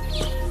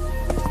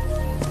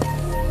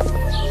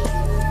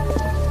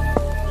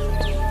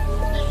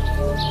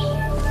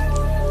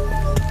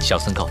小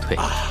僧告退。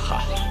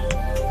好。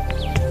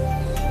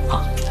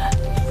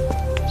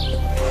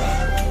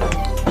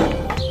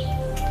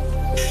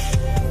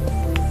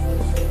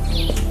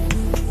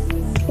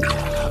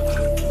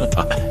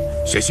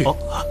学婿。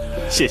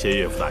谢谢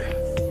岳父大人。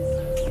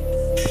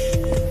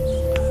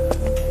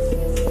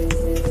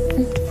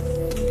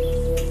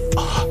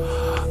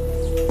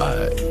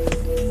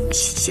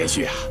贤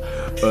婿啊，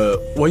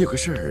我有个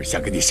事儿想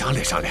跟你商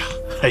量商量。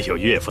哎呦，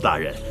岳父大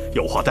人，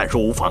有话但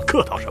说无妨，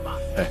客套什么？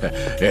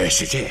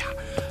是这样，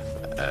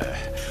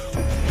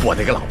我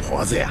那个老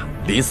婆子呀，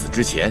临死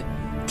之前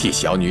替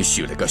小女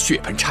许了个血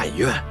盆忏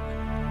愿，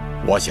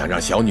我想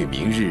让小女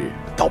明日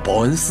到报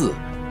恩寺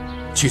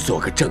去做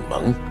个正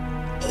蒙，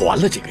还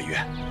了这个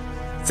愿，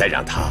再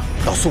让她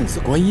到送子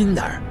观音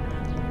那儿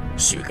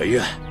许个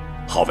愿，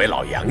好为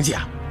老杨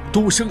家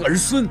多生儿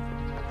孙，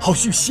好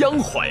续香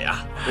火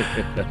呀。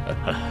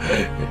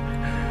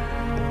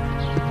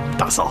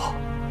大嫂，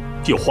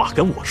有话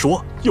跟我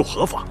说，又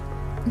何妨？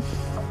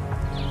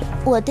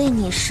我对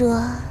你说，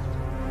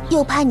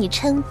又怕你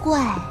嗔怪。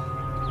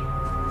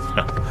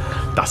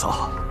大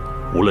嫂，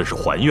无论是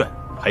还愿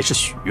还是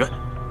许愿，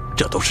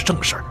这都是正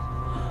事儿。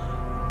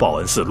报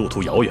恩寺路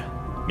途遥远，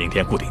明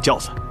天固定轿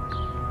子，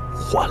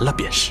还了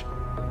便是。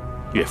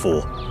岳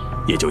父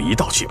也就一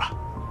道去吧。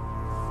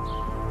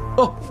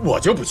我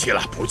就不去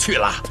了，不去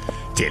了。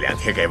这2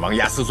天给王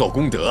押司做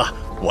功德，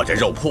我这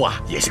肉铺啊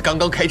也是刚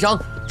刚开张，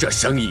这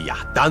生意呀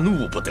耽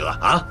误不得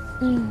啊。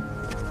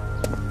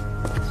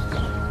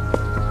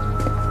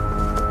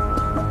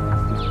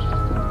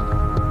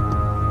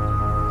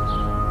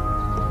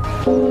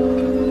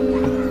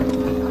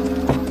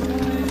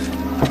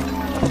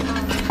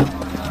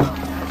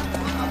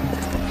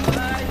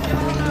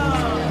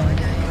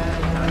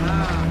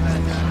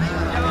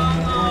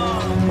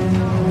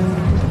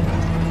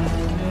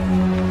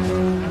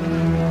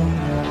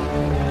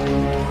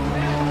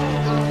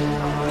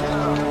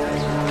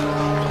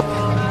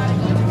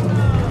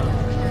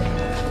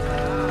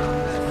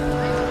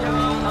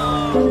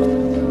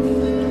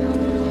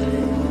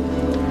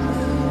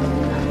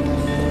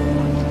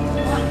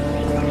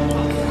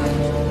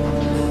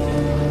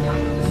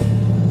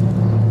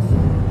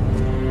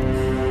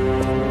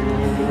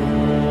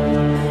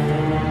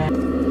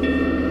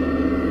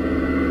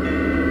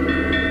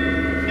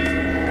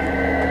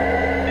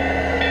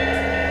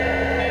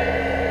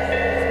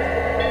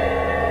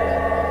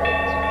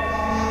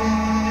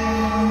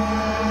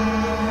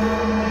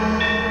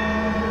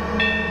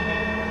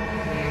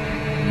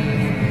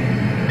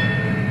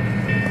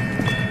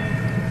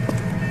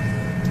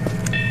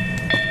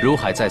如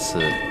海在此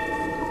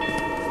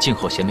静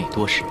候贤妹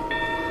多时。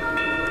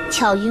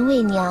巧云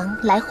为娘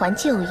来还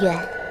旧愿，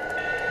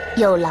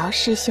有劳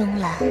师兄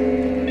了。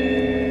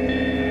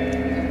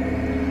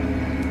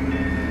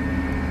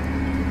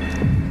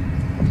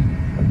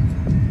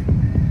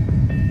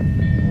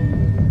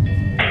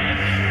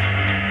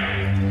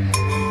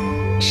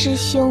师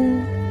兄，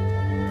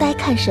呆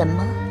看什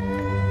么？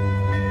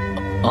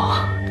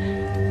哦，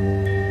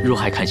如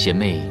海看贤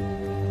妹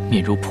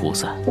面如菩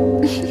萨。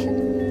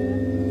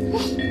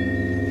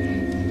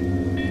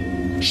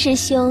师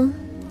兄，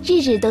日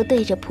日都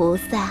对着菩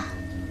萨，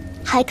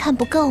还看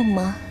不够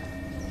吗？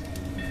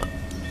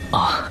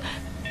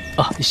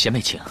贤妹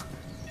请。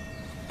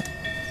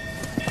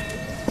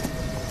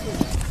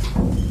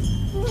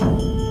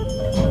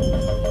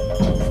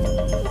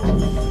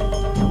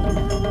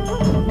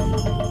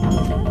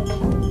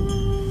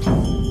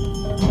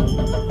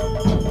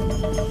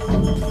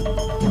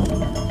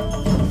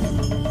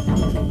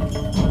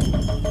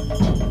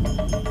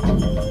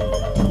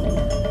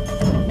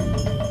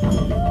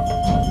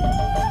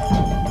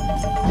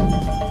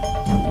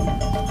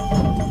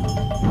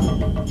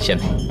贤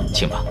妹，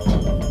请吧。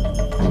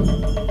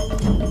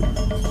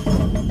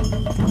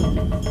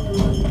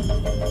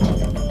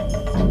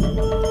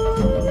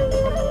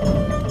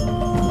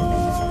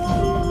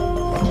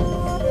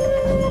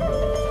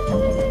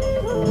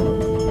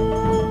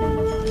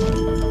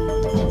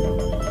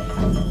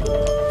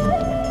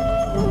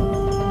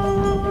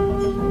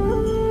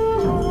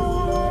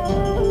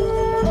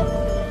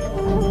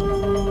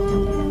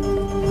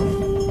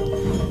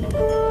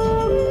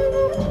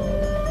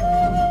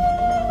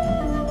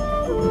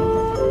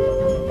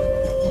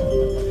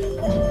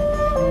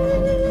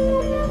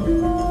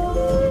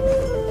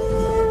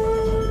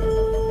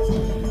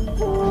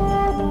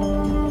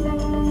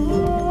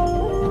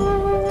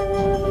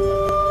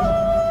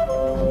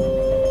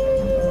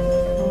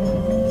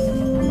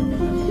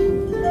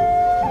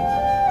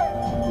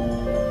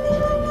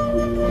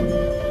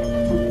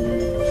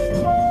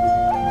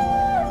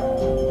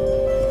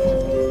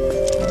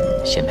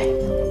贤妹，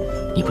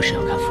你不是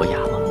要看佛牙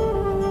吗？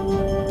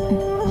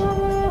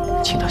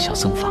请到小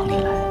僧房里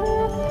来。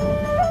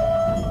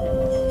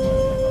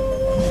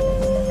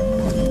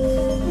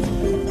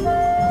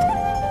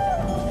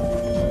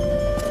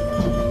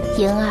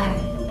莹儿，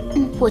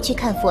我去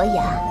看佛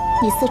牙，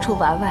你四处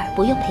玩玩，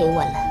不用陪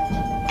我了。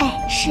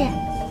哎，是。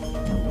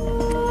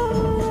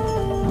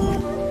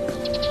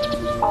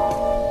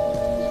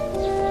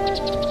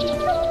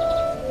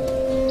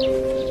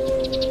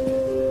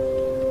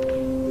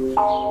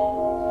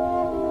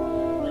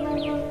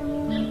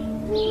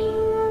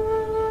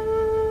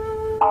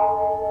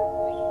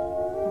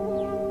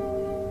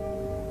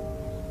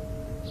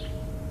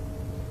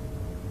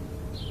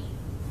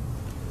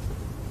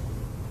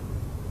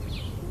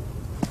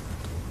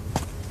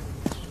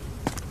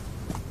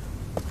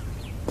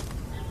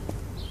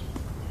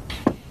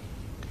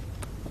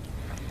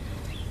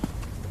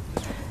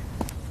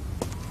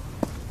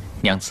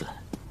娘子，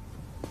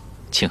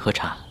请喝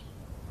茶。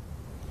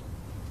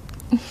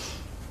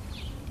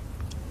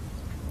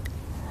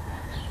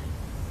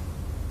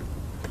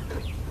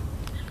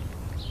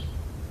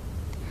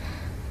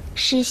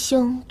师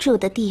兄住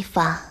的地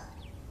方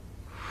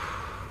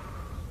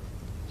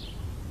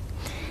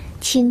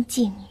清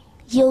静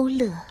幽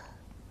乐，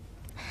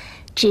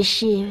只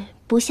是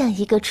不像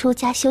一个出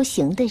家修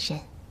行的人。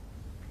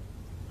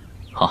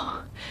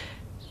哦，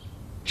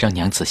让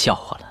娘子笑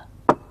话了。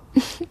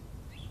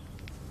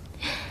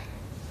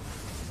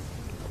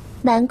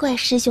难怪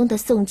师兄的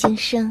诵经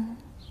声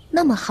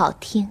那么好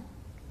听，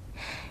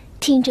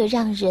听着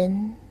让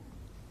人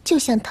就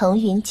像腾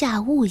云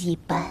驾雾一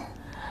般。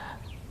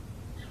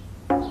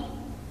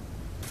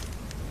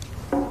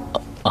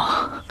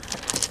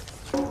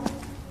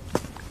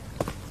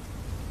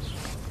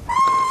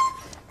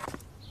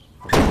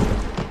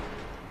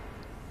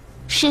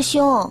师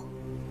兄，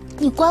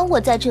你关我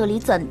在这里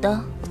怎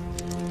的？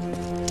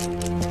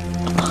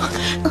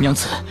娘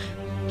子，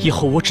以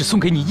后我只送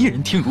给你一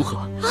人听，如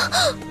何？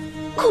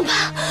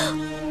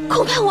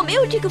恐怕我没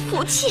有这个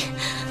福气。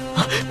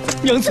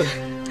娘子，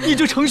你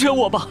就成全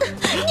我吧。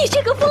你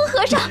这个疯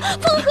和尚，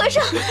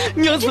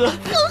娘子，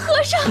疯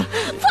和尚，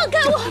放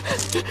开我，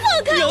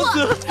放开我，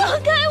放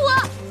开我！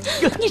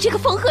你这个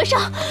疯和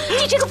尚，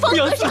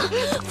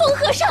疯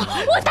和尚，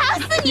我打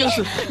死你！娘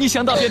子，你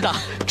想打便打，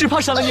只怕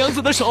伤了娘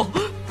子的手。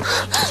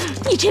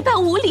你这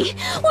般无礼，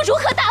我如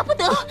何打不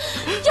得？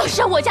要是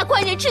让我家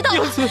官人知道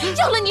了，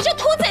要了你这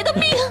屠贼的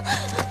命！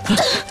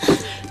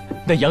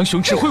那杨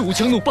雄只会舞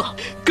枪弄棒，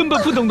根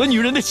本不懂得女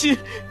人的心。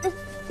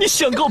你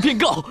想告便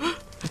告。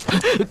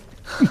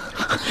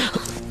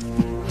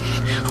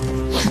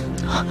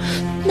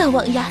那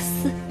王押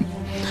司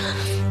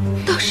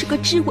倒是个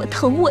知我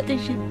疼我的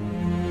人，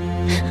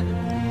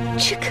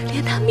只可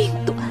怜他命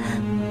短。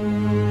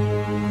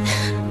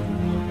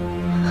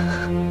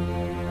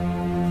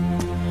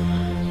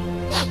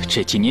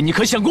这几年你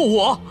可想过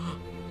我？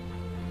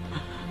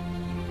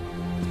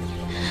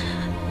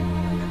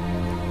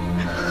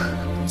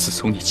自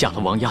从你嫁了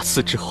王押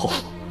司之后，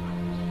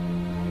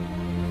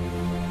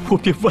我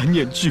便万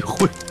念俱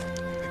灰，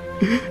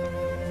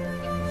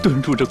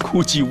遁入这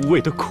枯寂无味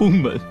的空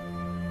门。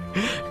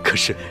可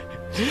是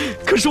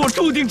我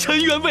注定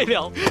尘缘未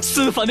了，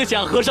思凡的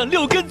假和尚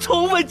六根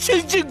从未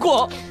清净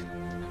过。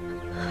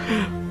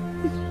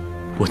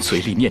我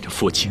嘴里念着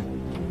佛经，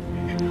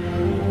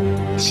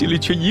心里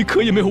却一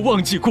刻也没有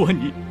忘记过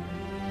你。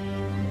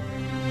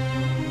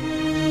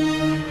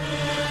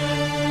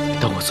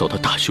当我走到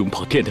大雄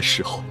宝殿的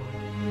时候，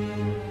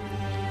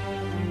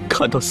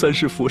看到三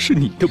世佛是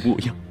你的模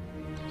样；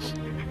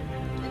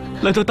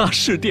来到大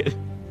士殿，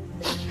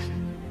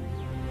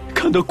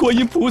看到观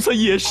音菩萨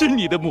也是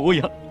你的模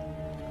样，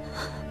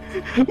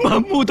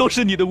满目都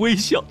是你的微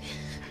笑。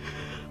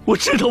我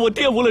知道我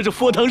玷污了这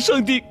佛堂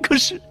圣地，可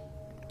是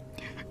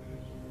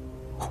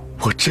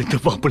我真的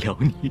忘不了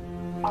你。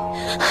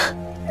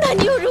那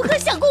你又如何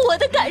想过我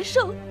的感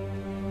受？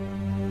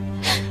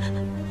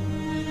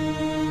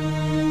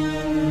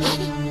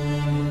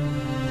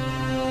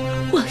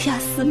往下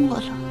思末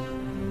了，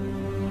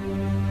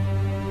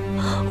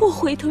我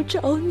回头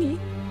找你，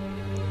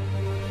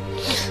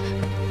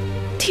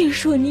听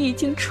说你已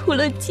经出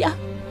了家，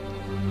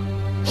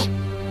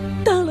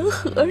当了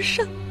和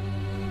尚。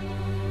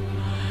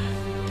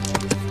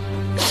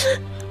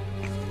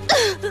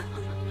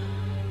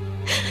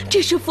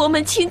这是佛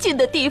门清净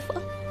的地方，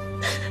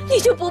你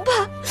就不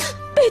怕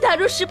被打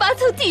入18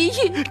层地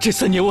狱？这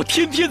3年我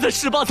天天在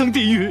18层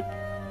地狱。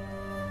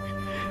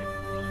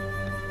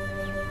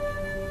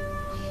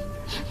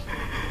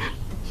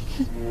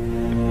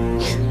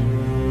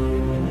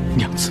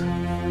娘子，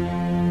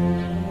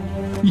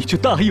你就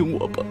答应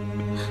我吧。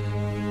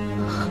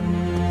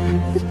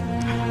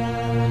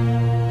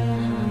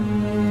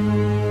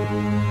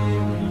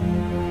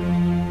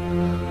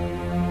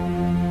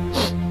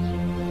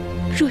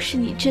若是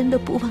你真的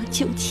不忘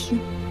旧情，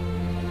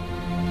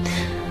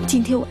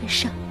今天晚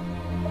上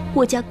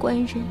我家官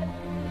人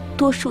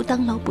多数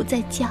当劳不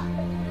在家，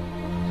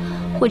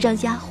我让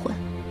丫鬟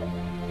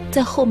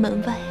在后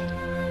门外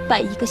摆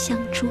一个香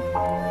桌，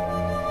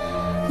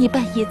你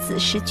半夜子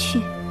时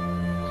去，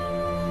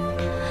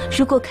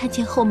如果看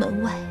见后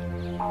门外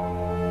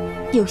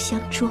有香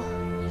桌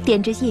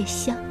点着夜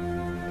香，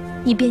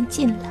你便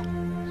进来；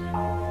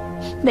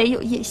没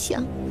有夜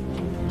香，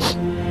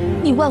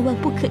你万万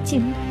不可进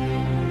来。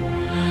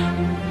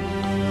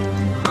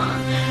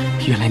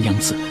原来娘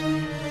子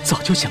早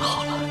就想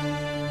好了。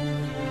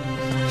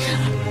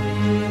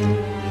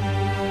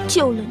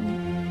救了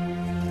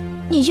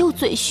你，你又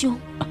嘴凶。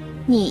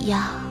你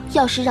呀，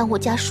要是让我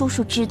家叔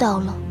叔知道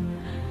了，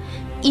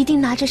一定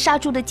拿着杀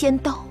猪的尖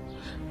刀，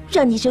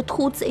让你这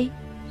秃贼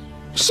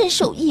身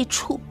首异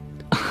处。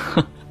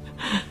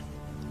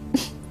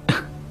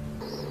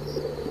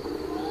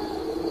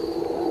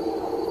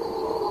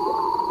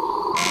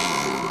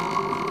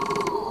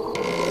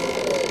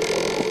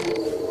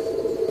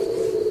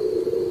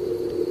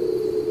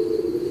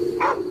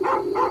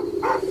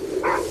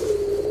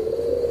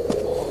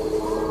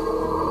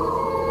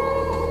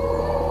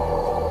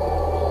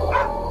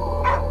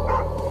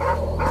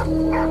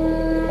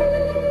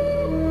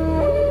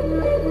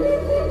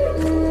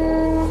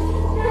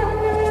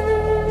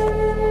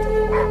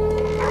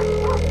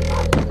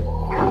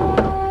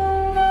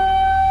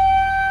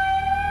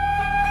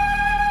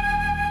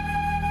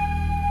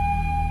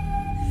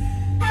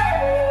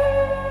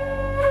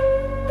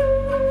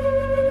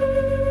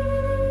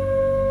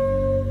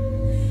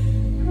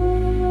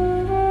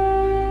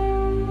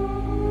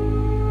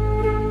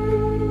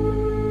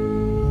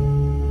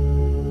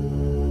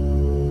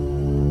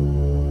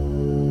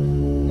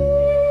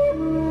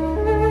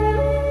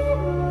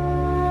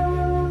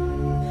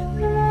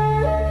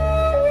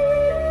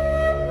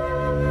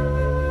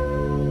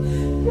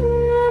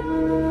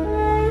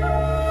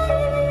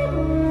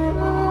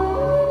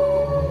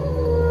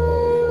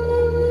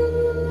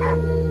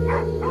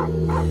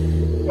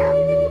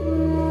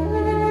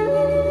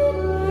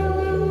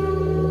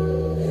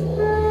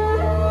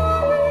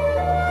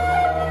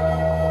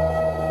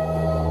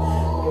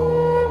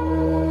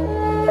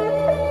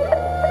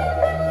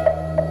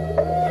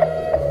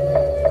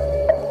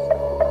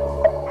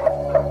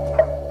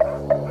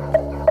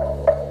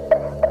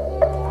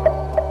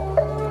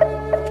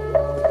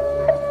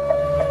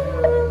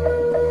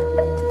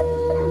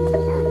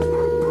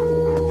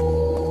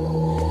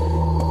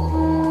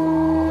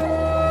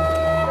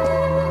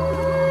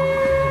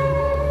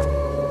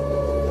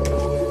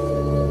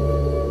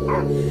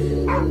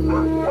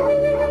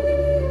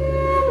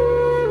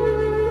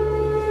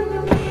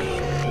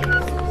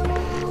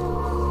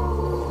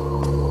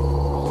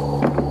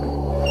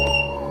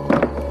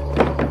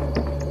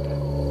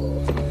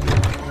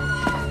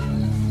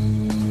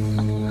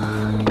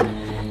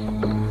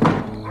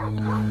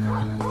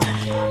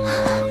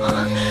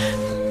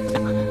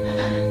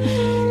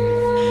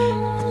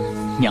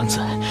娘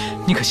子，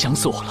你可想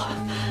死我了。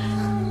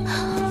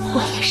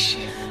我也是。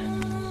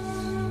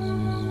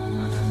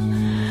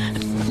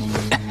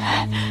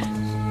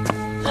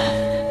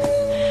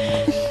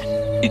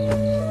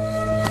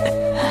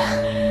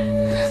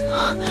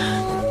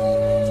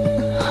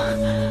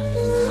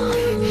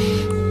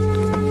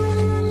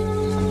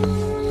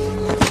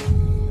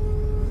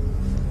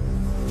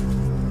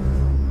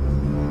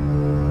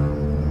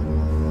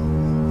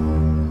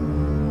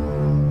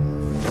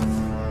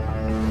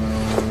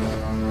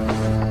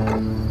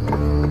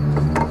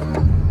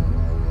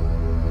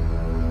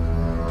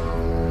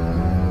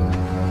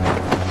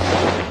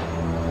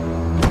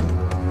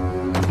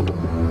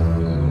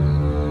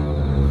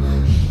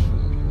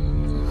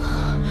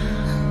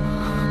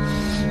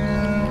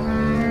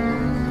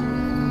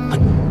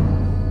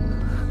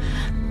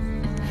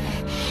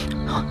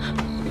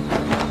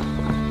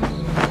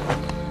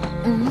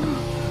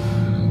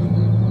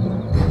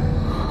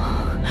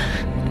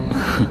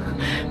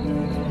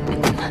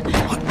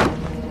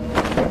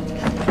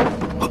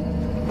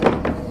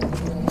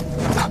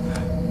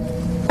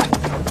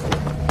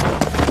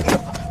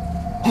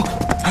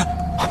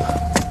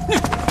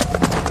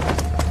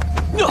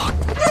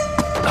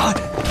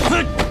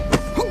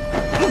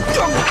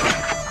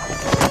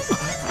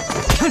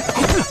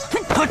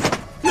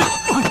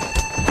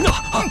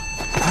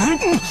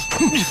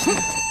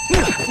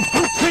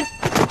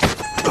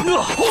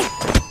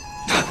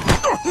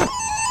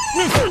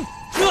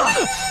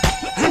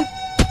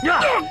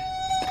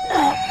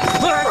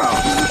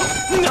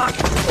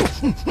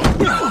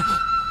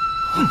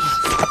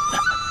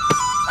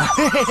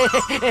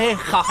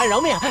好汉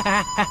饶命！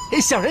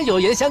小人有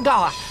言相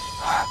告啊！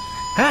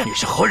你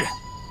是何人？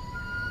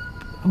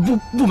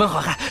不瞒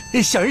好汉，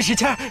小人石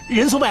谦，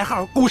人送外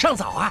号古上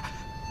早啊。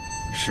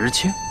石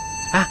谦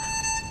啊，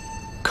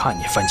看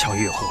你翻墙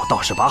越虎，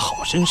倒是把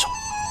好身手，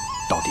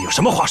到底有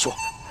什么话说？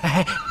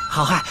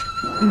好汉，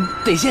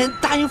得先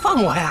答应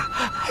放我呀！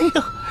哎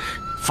呦，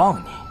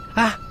放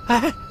你啊！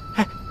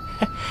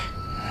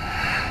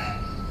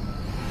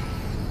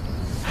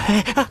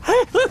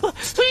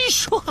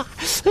说，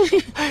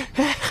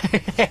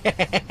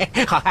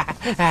好汉，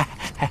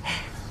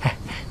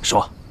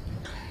说，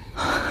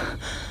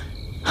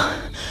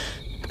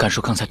敢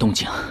说刚才动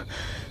静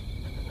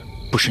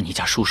不是你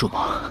家叔叔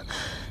吗？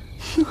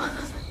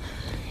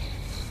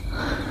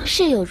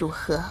是又如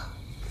何？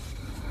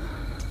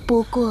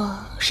不过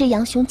是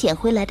杨雄捡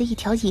回来的一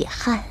条野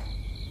汉，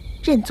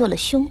认作了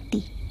兄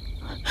弟。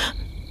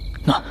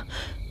那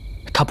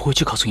他不会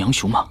去告诉杨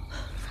雄吗？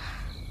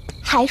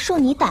还说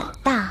你胆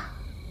大，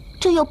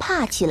这又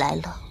怕起来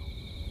了。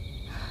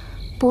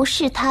不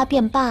是他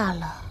便罢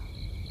了，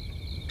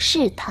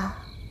是他，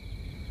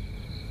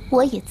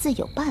我也自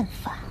有办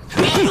法。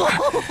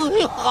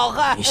好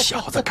汉，你小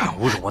子敢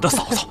侮辱我的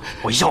嫂嫂，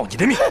我要你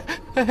的命！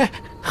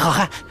好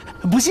汉，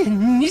不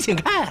信你请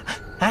看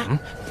啊！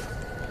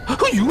哎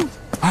呦！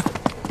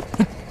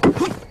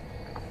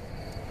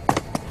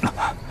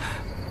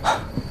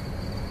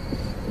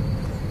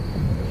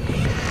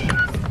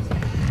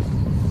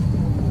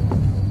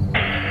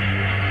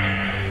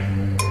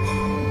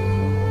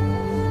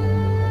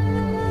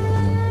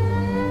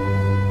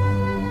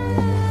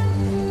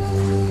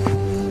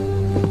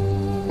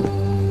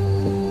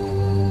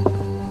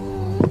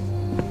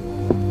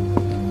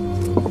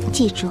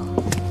记住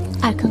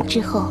，2更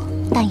之后，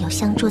但有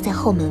香桌在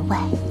后门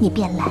外，你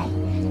便来；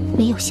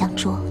没有香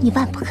桌，你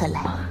万不可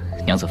来。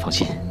娘子放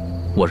心，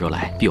我若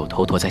来，必有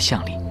头陀在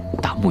巷里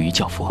打木鱼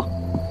叫佛。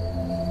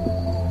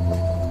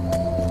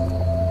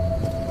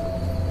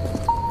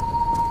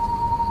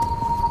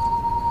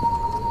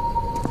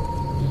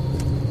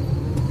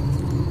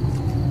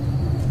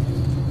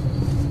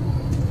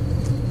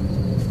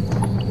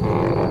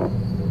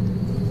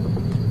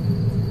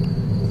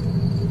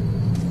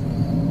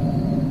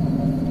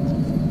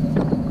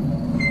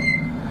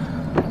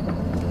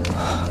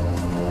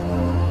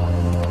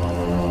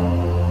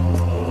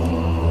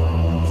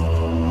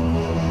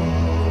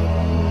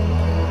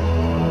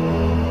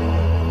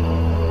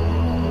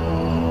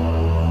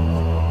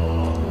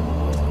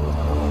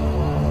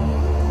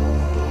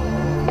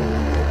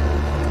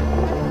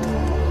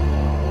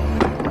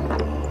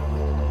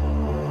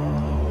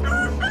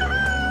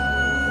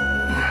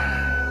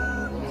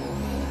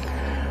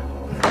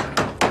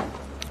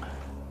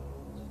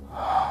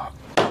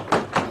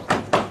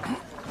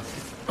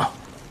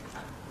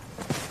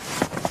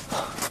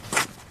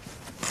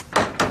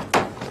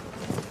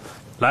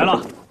来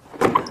了。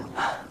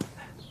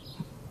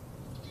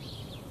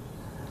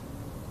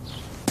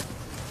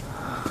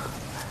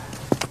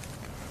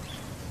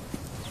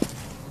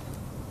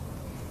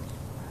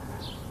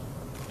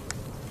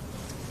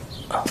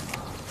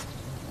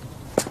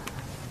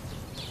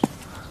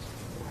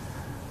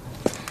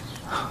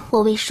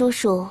我为叔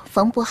叔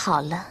缝补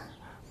好了。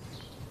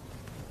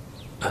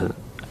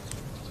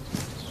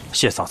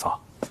谢嫂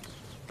嫂。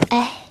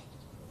哎，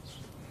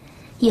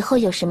以后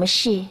有什么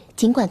事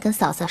尽管跟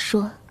嫂嫂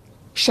说，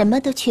什么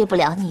都缺不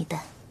了你的。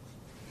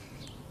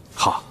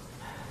好。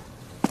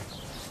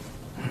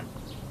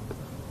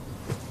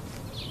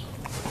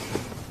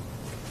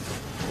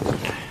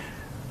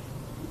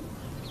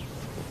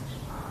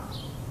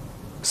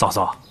嫂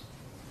嫂，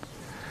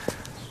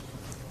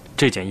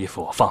这件衣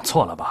服放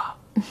错了吧？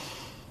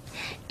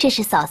这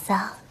是嫂嫂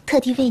特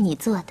地为你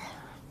做的。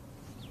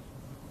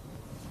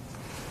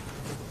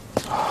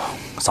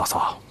嫂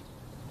嫂，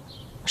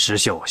石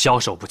绣消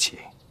受不起。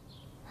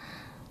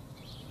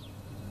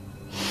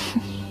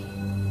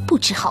不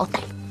知好歹。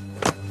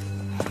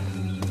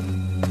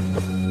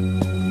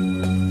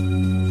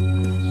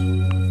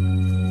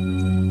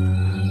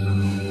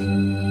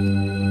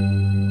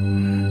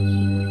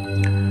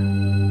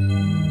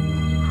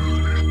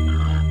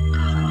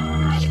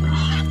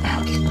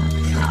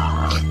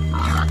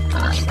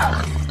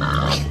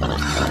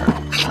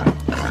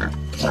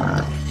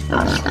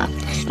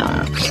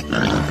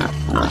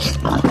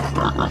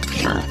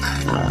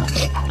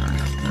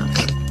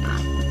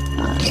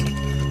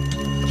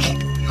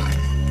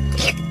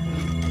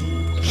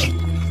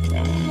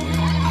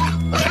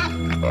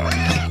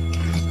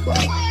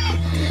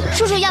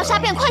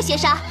些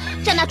纱，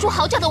让那猪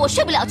嚎叫的我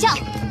睡不了觉。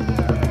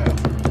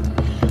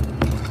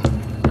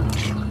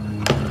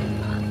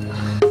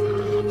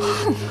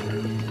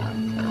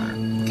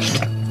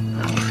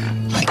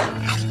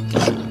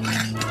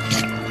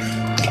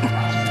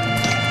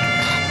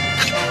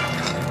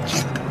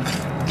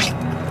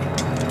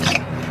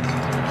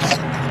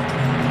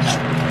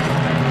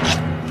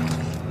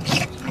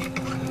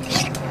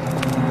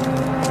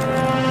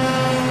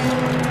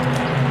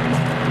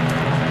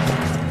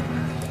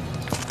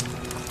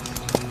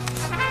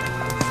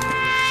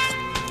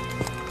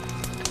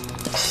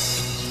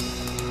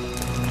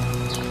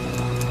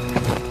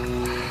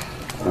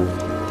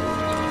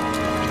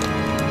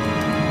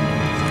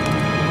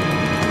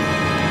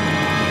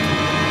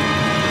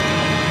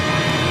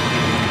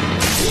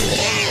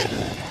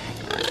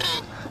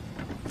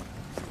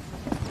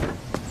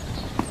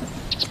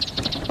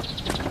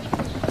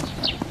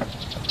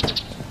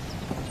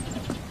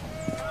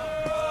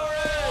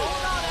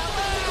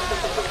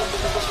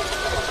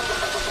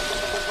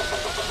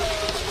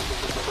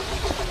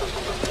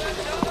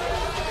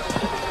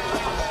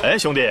哎，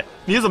兄弟，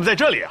你怎么在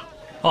这里啊？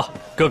哦，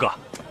哥哥，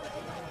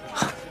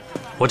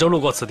我正路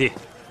过此地，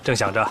正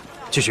想着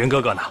去寻哥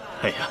哥呢。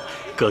哎呀，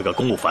哥哥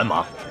公务繁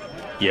忙，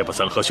也不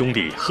曾和兄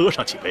弟喝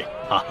上几杯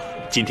啊。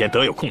今天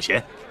得有空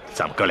闲，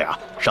咱们哥俩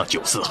上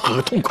酒肆喝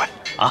个痛快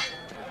啊！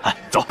哎，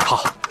走，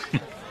好。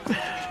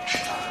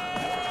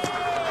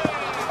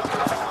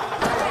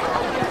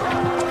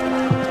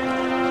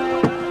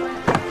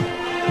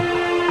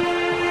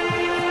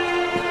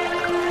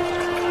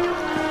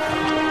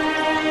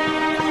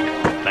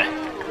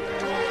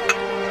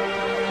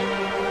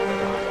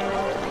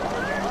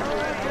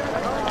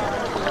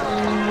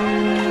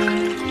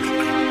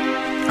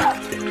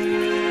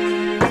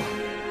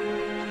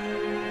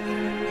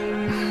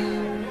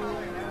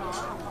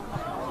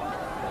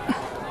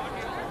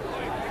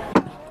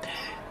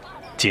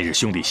近日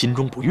兄弟心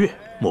中不悦，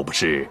莫不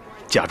是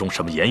家中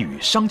什么言语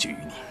伤及于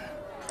你？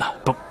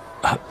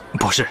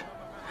不是。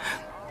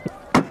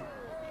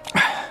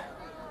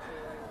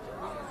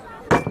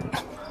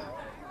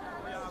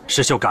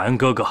石秀感恩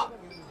哥哥，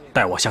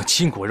待我像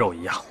亲骨肉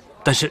一样。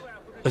但是，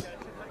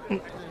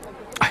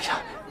哎呀，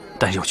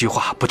但有句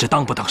话不知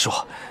当不当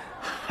说。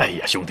哎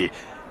呀，兄弟，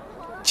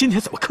今天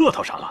怎么客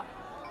套上了？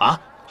啊，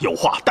有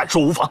话但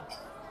说无妨。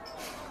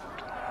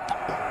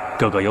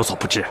哥哥有所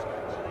不知。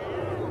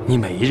你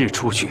每一日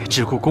出去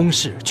只顾公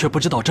事，却不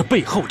知道这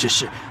背后之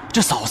事。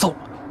这嫂嫂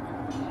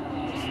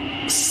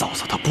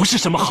她不是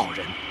什么好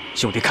人，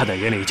兄弟看在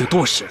眼里已经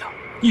多时了，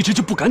一直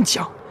就不敢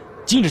讲。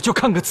今日就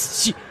看个仔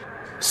细，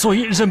所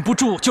以忍不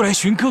住就来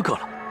寻哥哥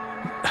了。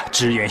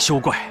直言休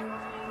怪。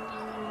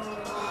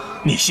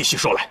你细细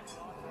说来。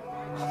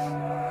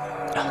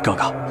哥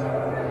哥，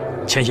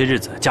前些日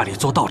子家里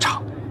做道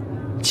场，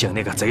请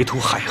那个贼徒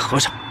海和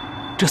尚，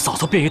这嫂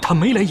嫂便与他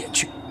眉来眼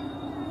去。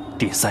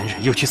第3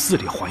日又去寺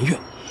里还愿。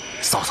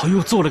嫂嫂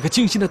又做了个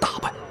精心的打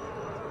扮。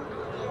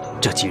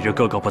这几日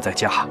哥哥不在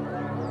家，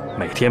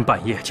每天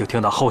半夜就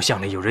听到后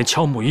巷里有人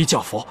敲木鱼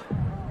叫佛，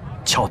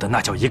敲的那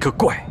叫一个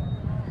怪。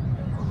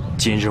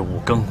今日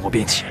5更我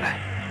便起来，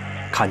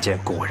看见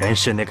果然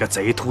是那个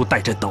贼徒带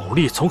着斗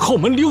笠从后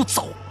门溜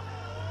走。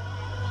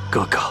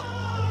哥哥，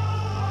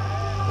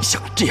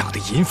像这样的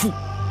淫妇，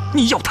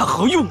你要他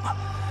何用啊？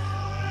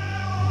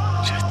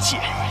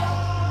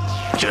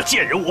这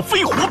贱人，我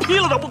非活劈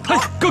了他不可！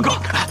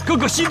哥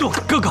哥息怒，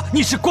哥哥，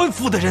你是官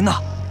府的人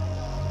呐。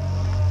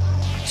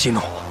息怒。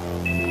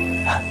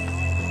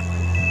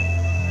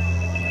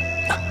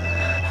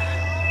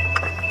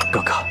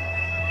哥哥，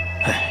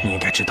你应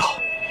该知道，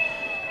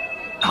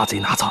拿贼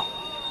拿赃，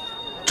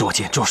捉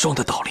奸捉双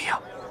的道理啊。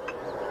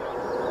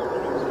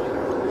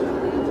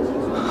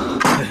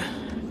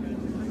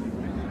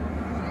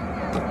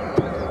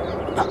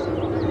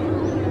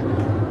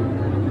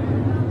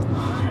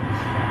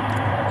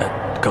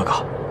哥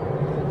哥，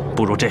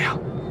不如这样，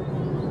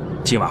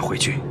今晚回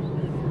去，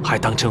还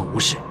当真无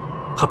事，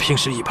和平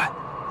时一般。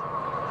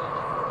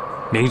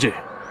明日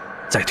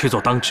再推作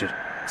当值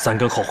，3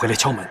更后回来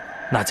敲门，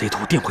那贼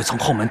徒定会从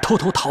后门偷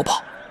偷逃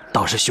跑，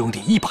到时兄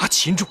弟一把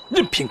擒住，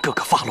任凭哥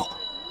哥发落。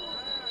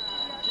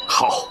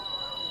好。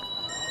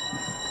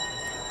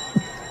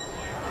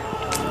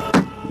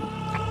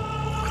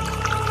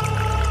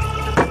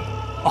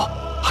哦，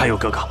还有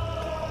哥哥，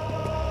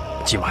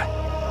今晚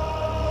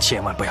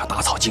千万不要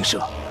打草惊蛇。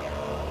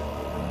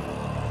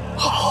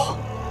好。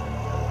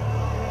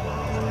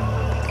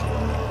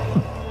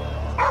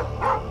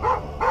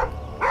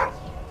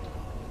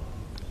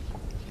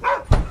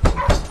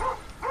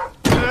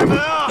开门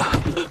啊！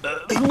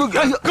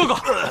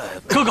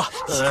哥哥，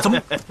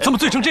怎么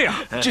醉成这样？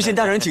知县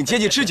大人请接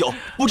济吃酒，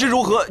不知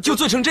如何就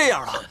醉成这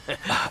样了。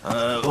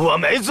我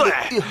没醉，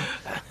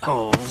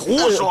胡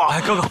说！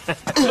哥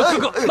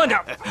哥，慢点。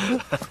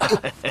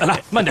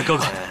来，慢点，哥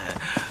哥。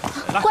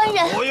官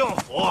人，不用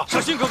扶，小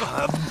心，哥哥，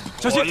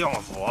小心。不用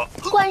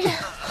扶。官人，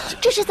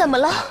这是怎么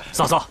了？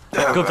嫂嫂，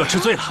哥哥吃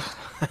醉了。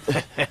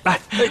来，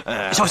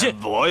小心！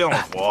不用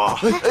扶。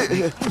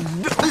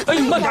哎，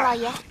慢点，老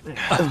爷。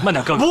慢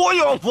点，哥哥。不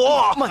用扶，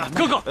慢点，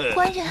哥哥。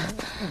官人。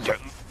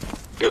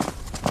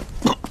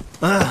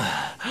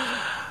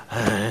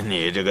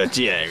你这个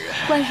贱人！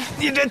官人，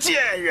你这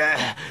贱人！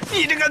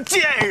你这个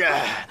贱人！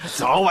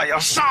早晚要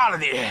杀了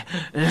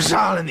你！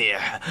杀了你！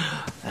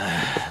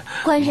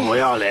官人，不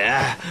要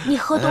脸！你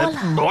喝多了。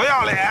不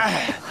要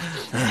脸！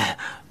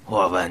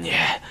我问你，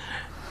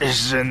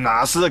是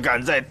哪厮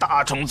敢在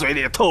大虫嘴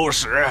里偷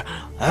食？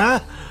啊？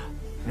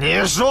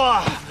你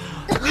说，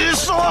你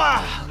说！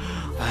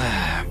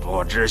哎，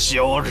不知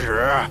羞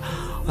耻，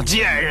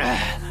贱人！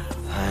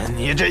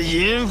你这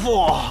淫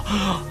妇，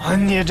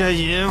你这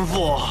淫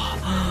妇，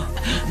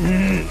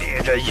你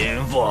这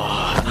淫妇，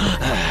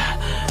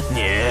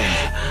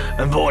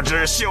你不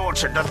知羞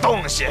耻的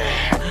东西，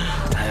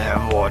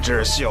不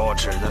知羞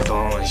耻的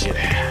东西。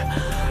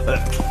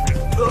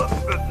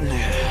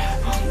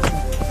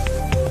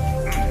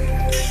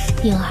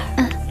莹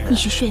儿，你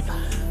去睡吧。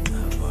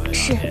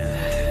是。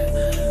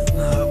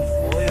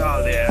不要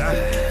脸！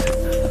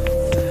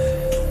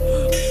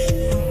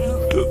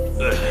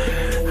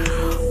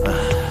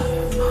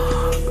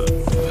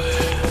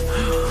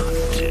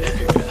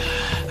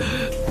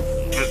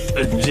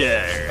贱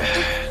人，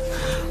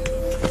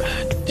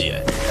贱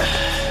人！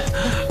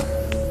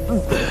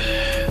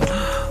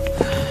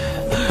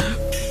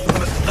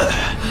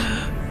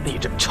你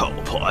这臭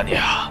婆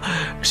娘，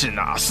是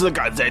哪厮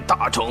敢在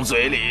大虫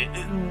嘴里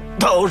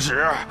偷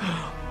食？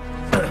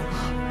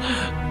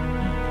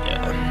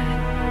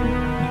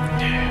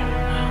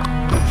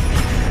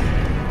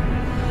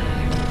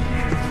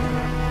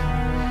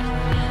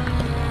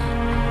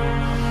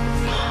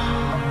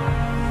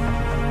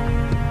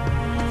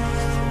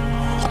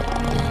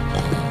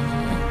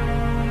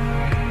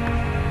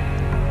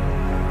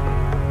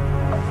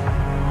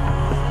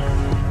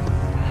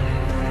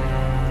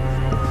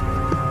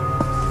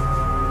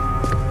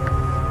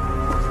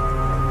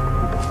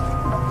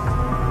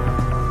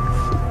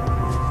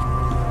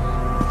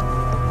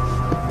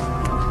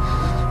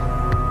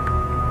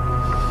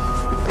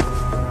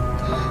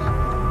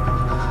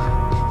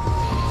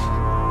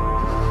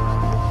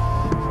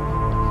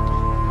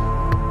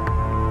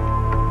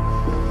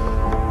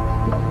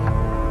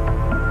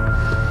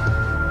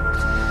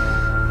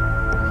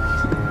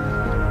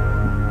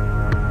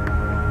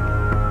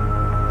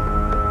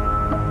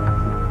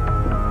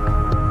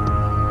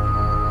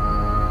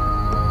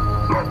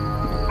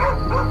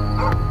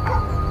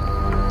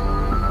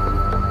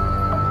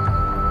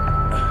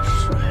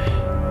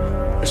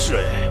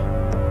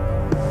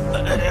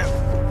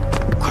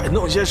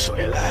弄些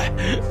水来，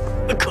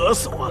渴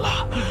死我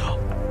了。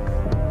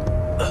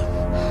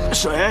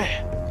水，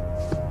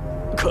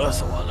渴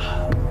死我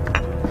了，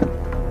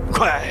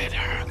快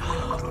点儿！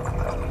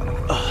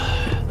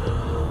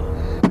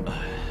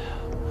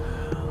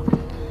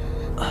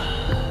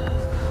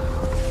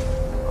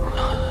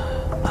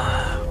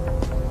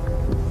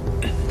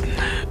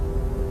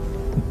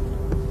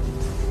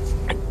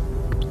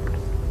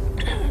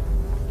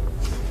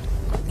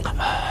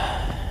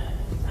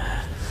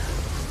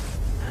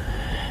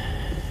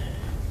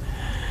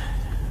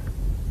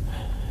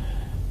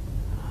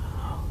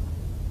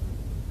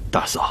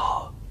大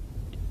嫂，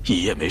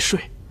一夜没睡。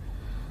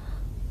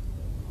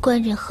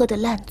官人喝得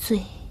烂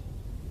醉，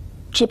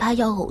只怕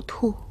要呕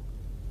吐，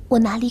我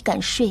哪里敢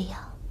睡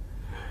呀？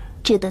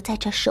只得在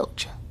这守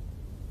着。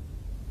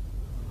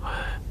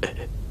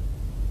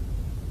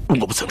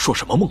我不曾说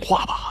什么梦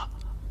话吧？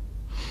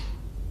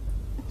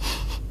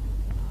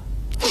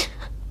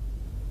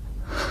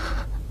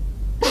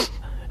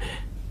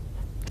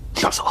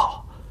大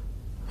嫂，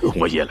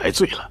我夜来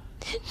醉了，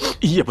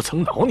一夜不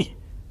曾恼你，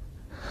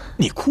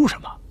你哭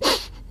什么？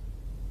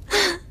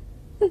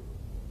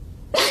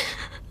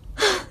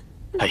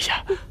哎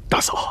呀，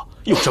大嫂，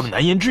有什么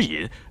难言之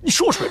隐，你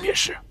说出来便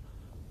是。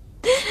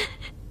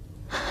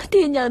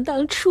爹娘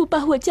当初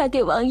把我嫁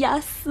给王押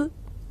司，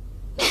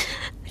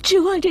指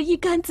望着一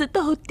竿子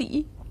到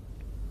底，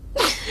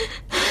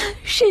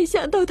谁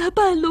想到他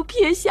半路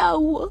撇下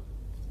我。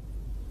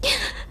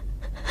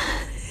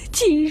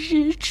今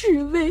日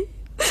只为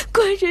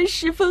官人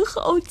十分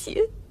豪杰，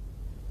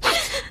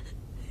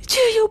却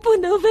又不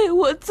能为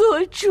我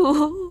做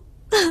主。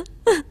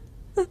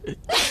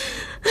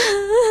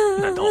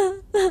难道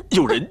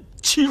有人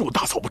欺辱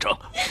大嫂不成？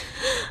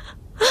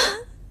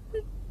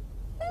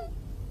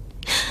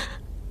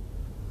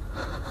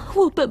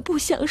我本不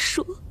想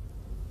说，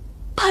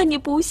怕你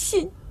不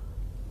信，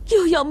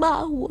又要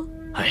骂我。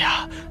哎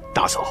呀，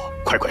大嫂，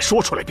快快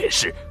说出来便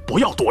是，不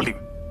要多虑。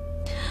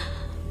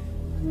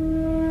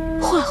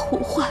画虎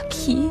画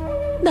皮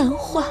难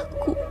画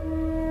骨，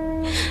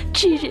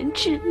知人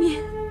知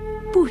面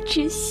不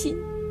知心。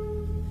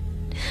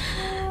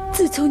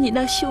自从你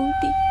那兄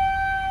弟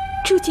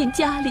住进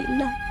家里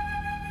来，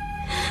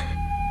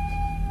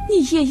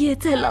你爷爷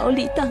在牢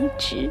里当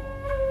值，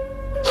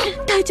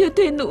他就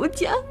对奴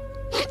家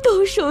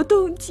动手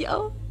动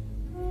脚。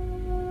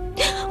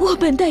我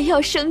本待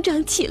要生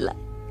长起来，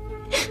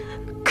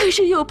可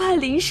是又怕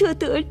邻舍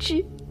得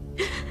知，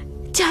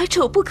家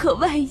丑不可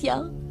外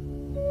扬，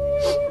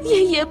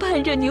爷爷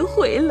盼着您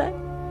回来，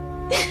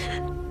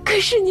可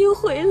是您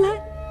回来，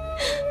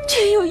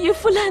却有一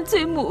副烂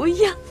嘴模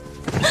样。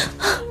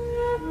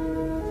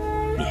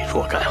你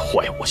若敢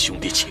坏我兄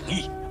弟情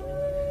谊，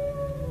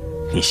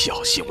你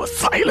小心我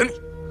宰了你！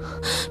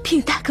凭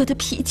大哥的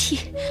脾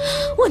气，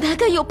我哪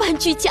敢有半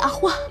句假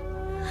话？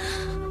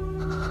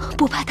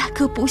不怕大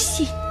哥不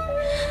信，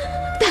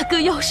大哥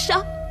要杀，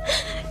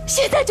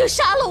现在就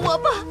杀了我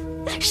吧！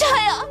杀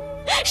呀，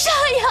杀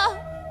呀！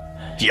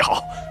也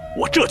好，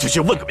我这就去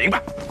问个明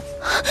白。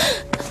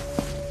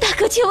大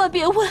哥千万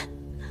别问。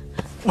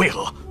为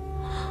何？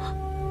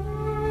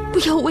不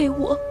要为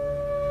我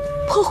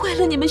破坏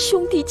了你们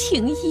兄弟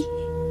情谊。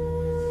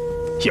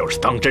要是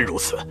当真如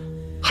此，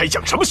还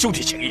讲什么兄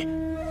弟情谊？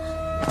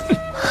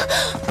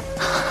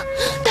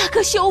大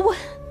哥休问。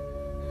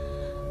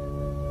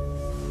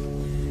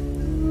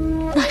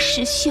那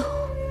石秀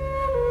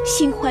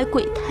心怀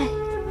鬼胎，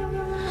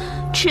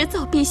迟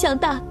早必向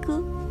大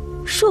哥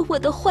说我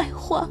的坏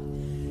话。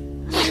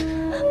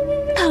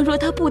倘若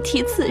他不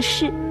提此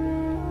事，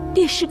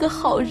便是个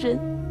好人，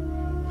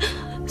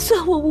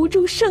算我无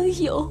中生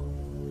有。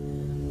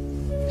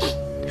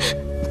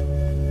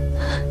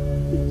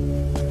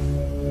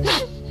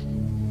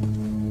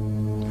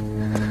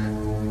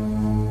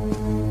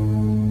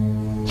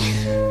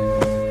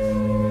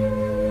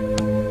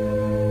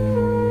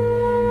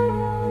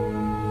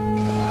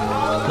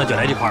那就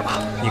来这块吧。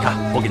你看，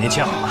我给您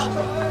切好了，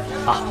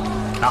啊，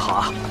拿好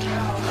啊。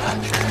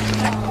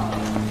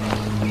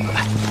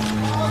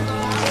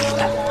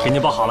来，给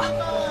您包好了，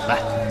来，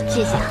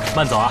谢谢啊，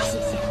慢走啊，谢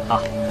谢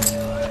啊。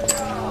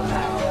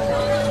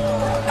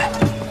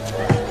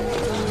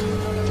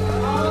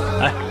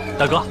哎，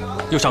大哥，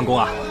又上工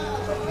啊？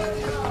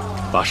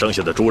把剩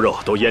下的猪肉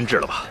都腌制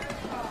了吧。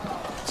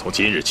从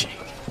今日起，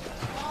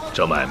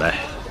这买卖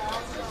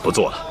不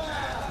做了。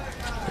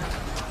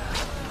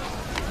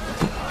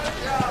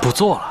不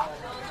做了，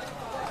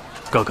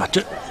哥哥，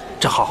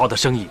这好好的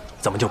生意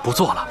怎么就不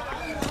做了？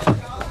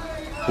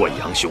我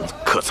杨雄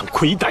可曾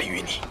亏待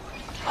于你？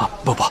啊，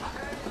不，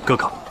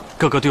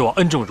哥哥对我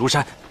恩重如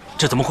山，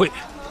这怎么会？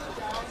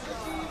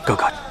哥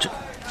哥，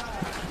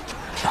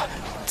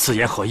此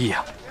言何意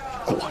啊？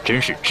果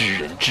真是知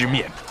人知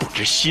面不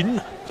知心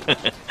呢。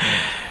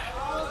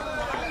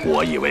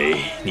我以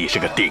为你是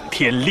个顶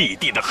天立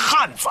地的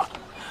汉子，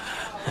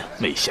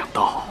没想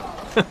到，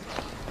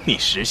你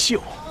石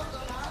秀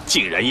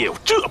竟然也有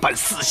这般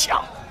思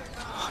想。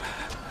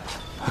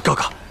哥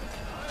哥，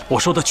我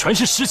说的全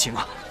是实情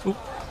啊。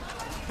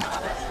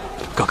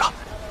哥哥，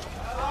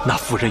那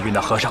夫人与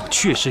那和尚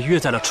确实约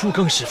在了初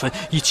更时分，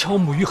以敲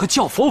木鱼和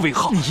叫佛为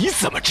号。你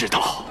怎么知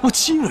道？我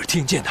亲耳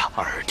听见的。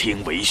耳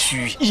听为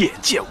虚，眼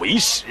见为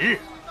实。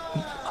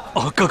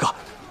哦，哥哥，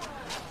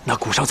那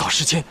古上草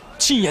诗签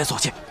亲眼所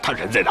见。他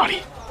人在哪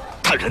里？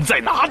他人在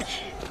哪里？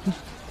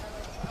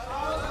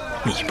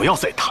你不要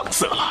再搪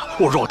塞了，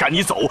我若赶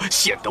你走，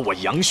显得我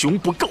杨雄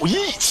不够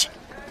义气。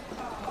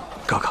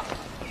哥哥，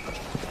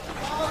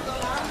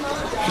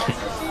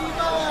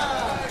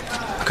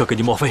哥哥，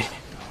你莫非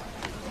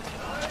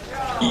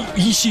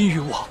疑心于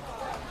我？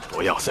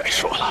不要再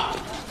说了。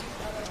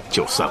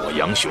就算我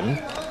杨雄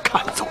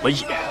看走了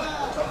眼，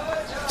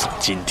从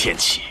今天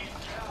起，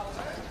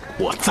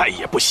我再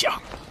也不想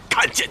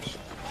看见你。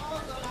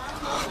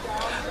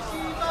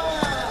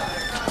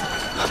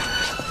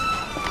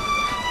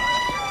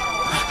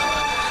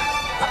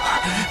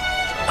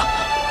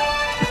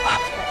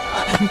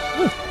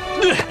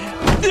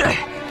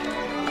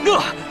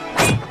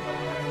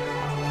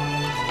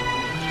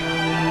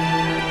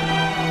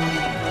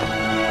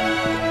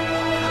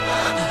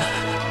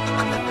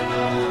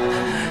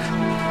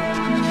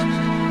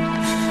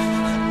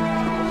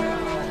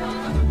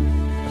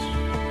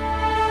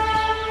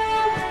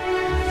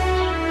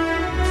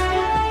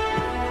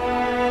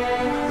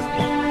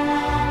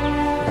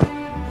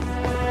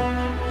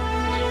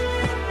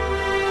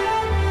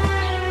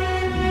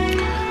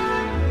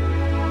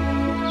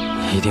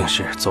一定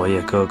是昨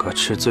夜哥哥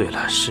吃醉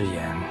了，失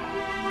言，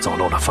走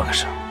漏了风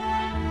声，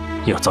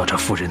又遭这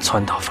妇人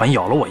撺掇，反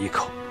咬了我一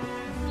口，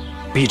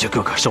逼着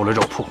哥哥收了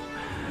肉铺。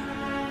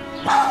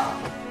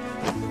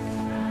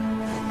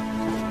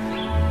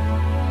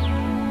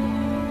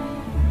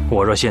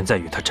我若现在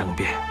与他争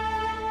辩，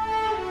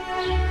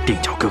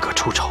定叫哥哥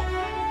出丑。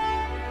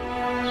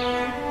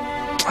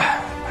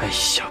哎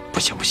呀，不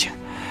行不行！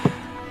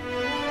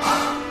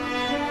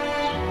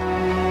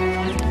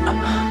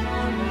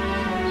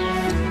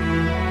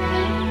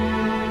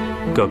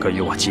哥哥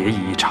与我结义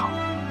一场，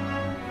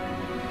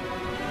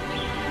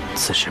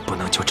此事不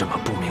能就这么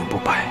不明不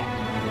白。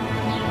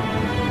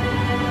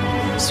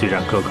虽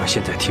然哥哥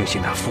现在听信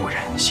那妇人，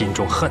心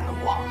中恨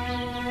我，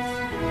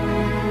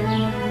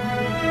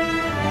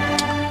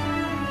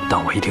但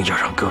我一定要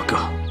让哥哥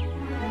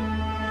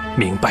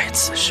明白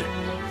此事。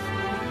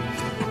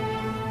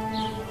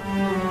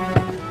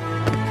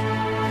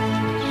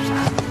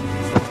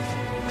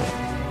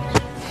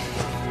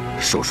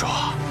叔叔，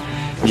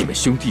你们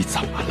兄弟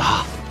怎么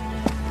了？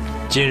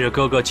今日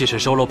哥哥即使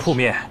收了铺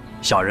面，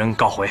小人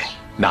告回，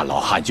那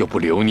老汉就不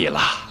留你了。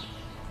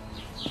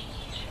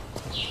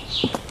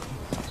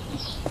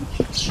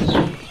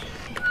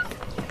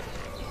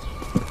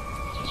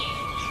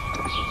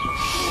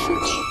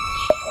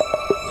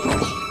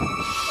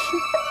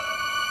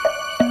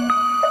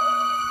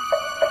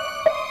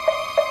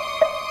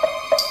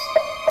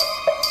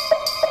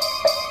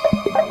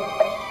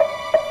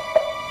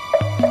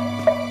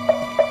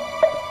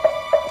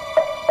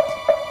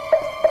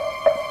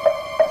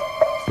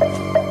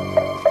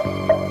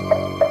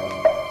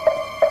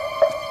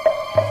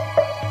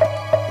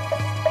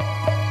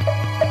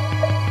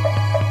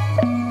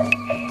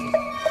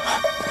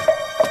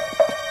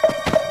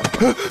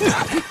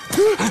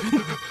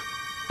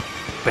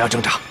不要挣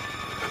扎，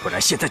不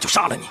然现在就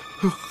杀了你！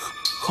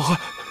好汉，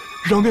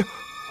饶命！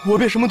我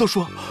便什么都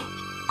说。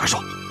快说，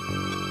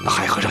那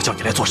海和尚叫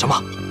你来做什么？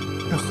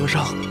那和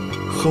尚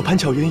和潘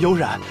巧云有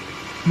染，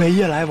每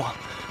夜来往，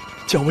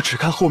叫我只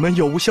看后门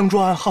有无相助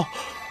暗号。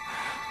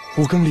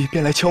5更里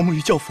便来敲木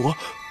鱼叫佛，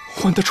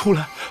唤他出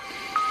来。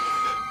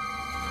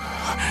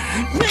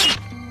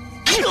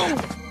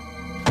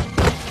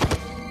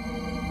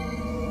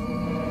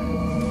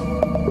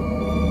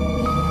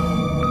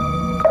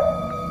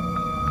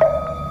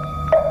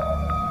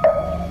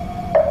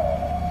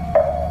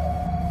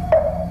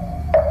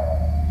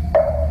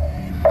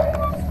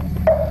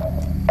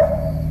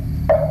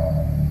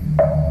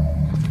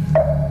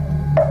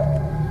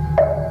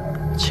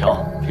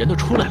瞧，人都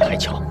出来了还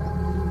瞧。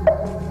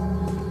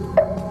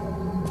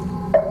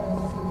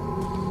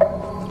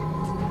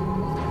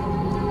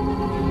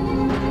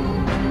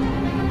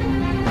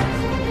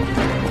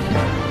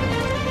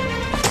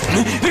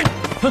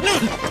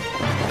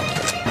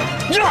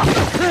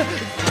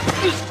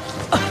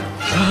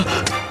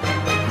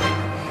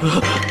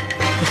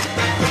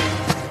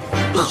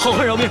好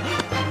汉饶命，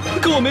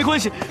跟我没关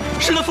系，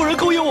是那妇人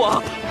勾引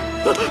我。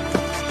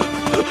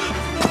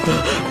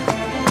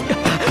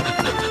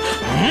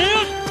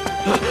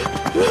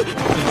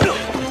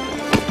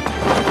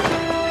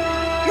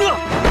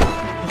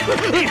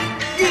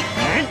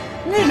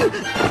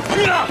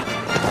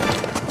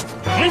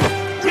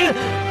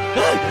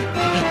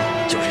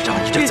就是让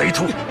你这贼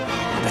徒，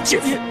你的贱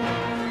妇，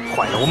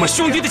坏了我们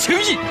兄弟的情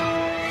谊。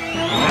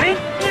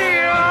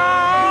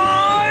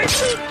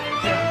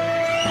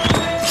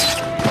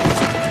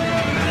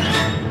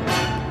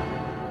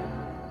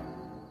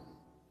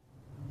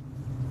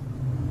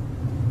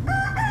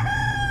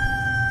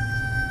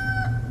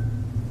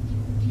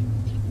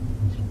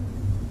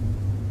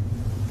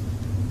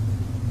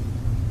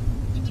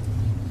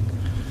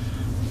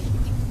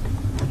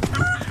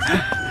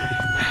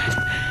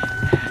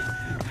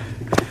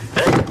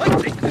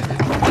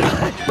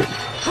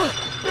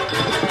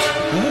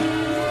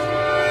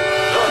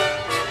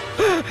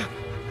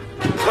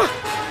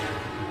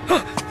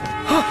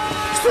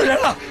死人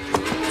了！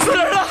死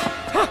人了！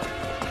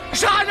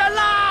杀人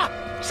啦！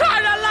杀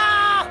人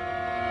啦！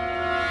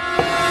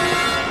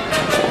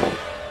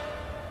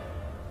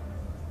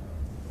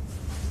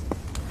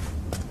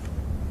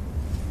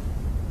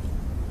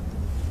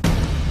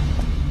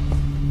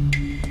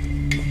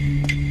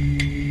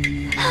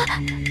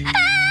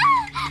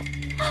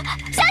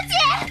小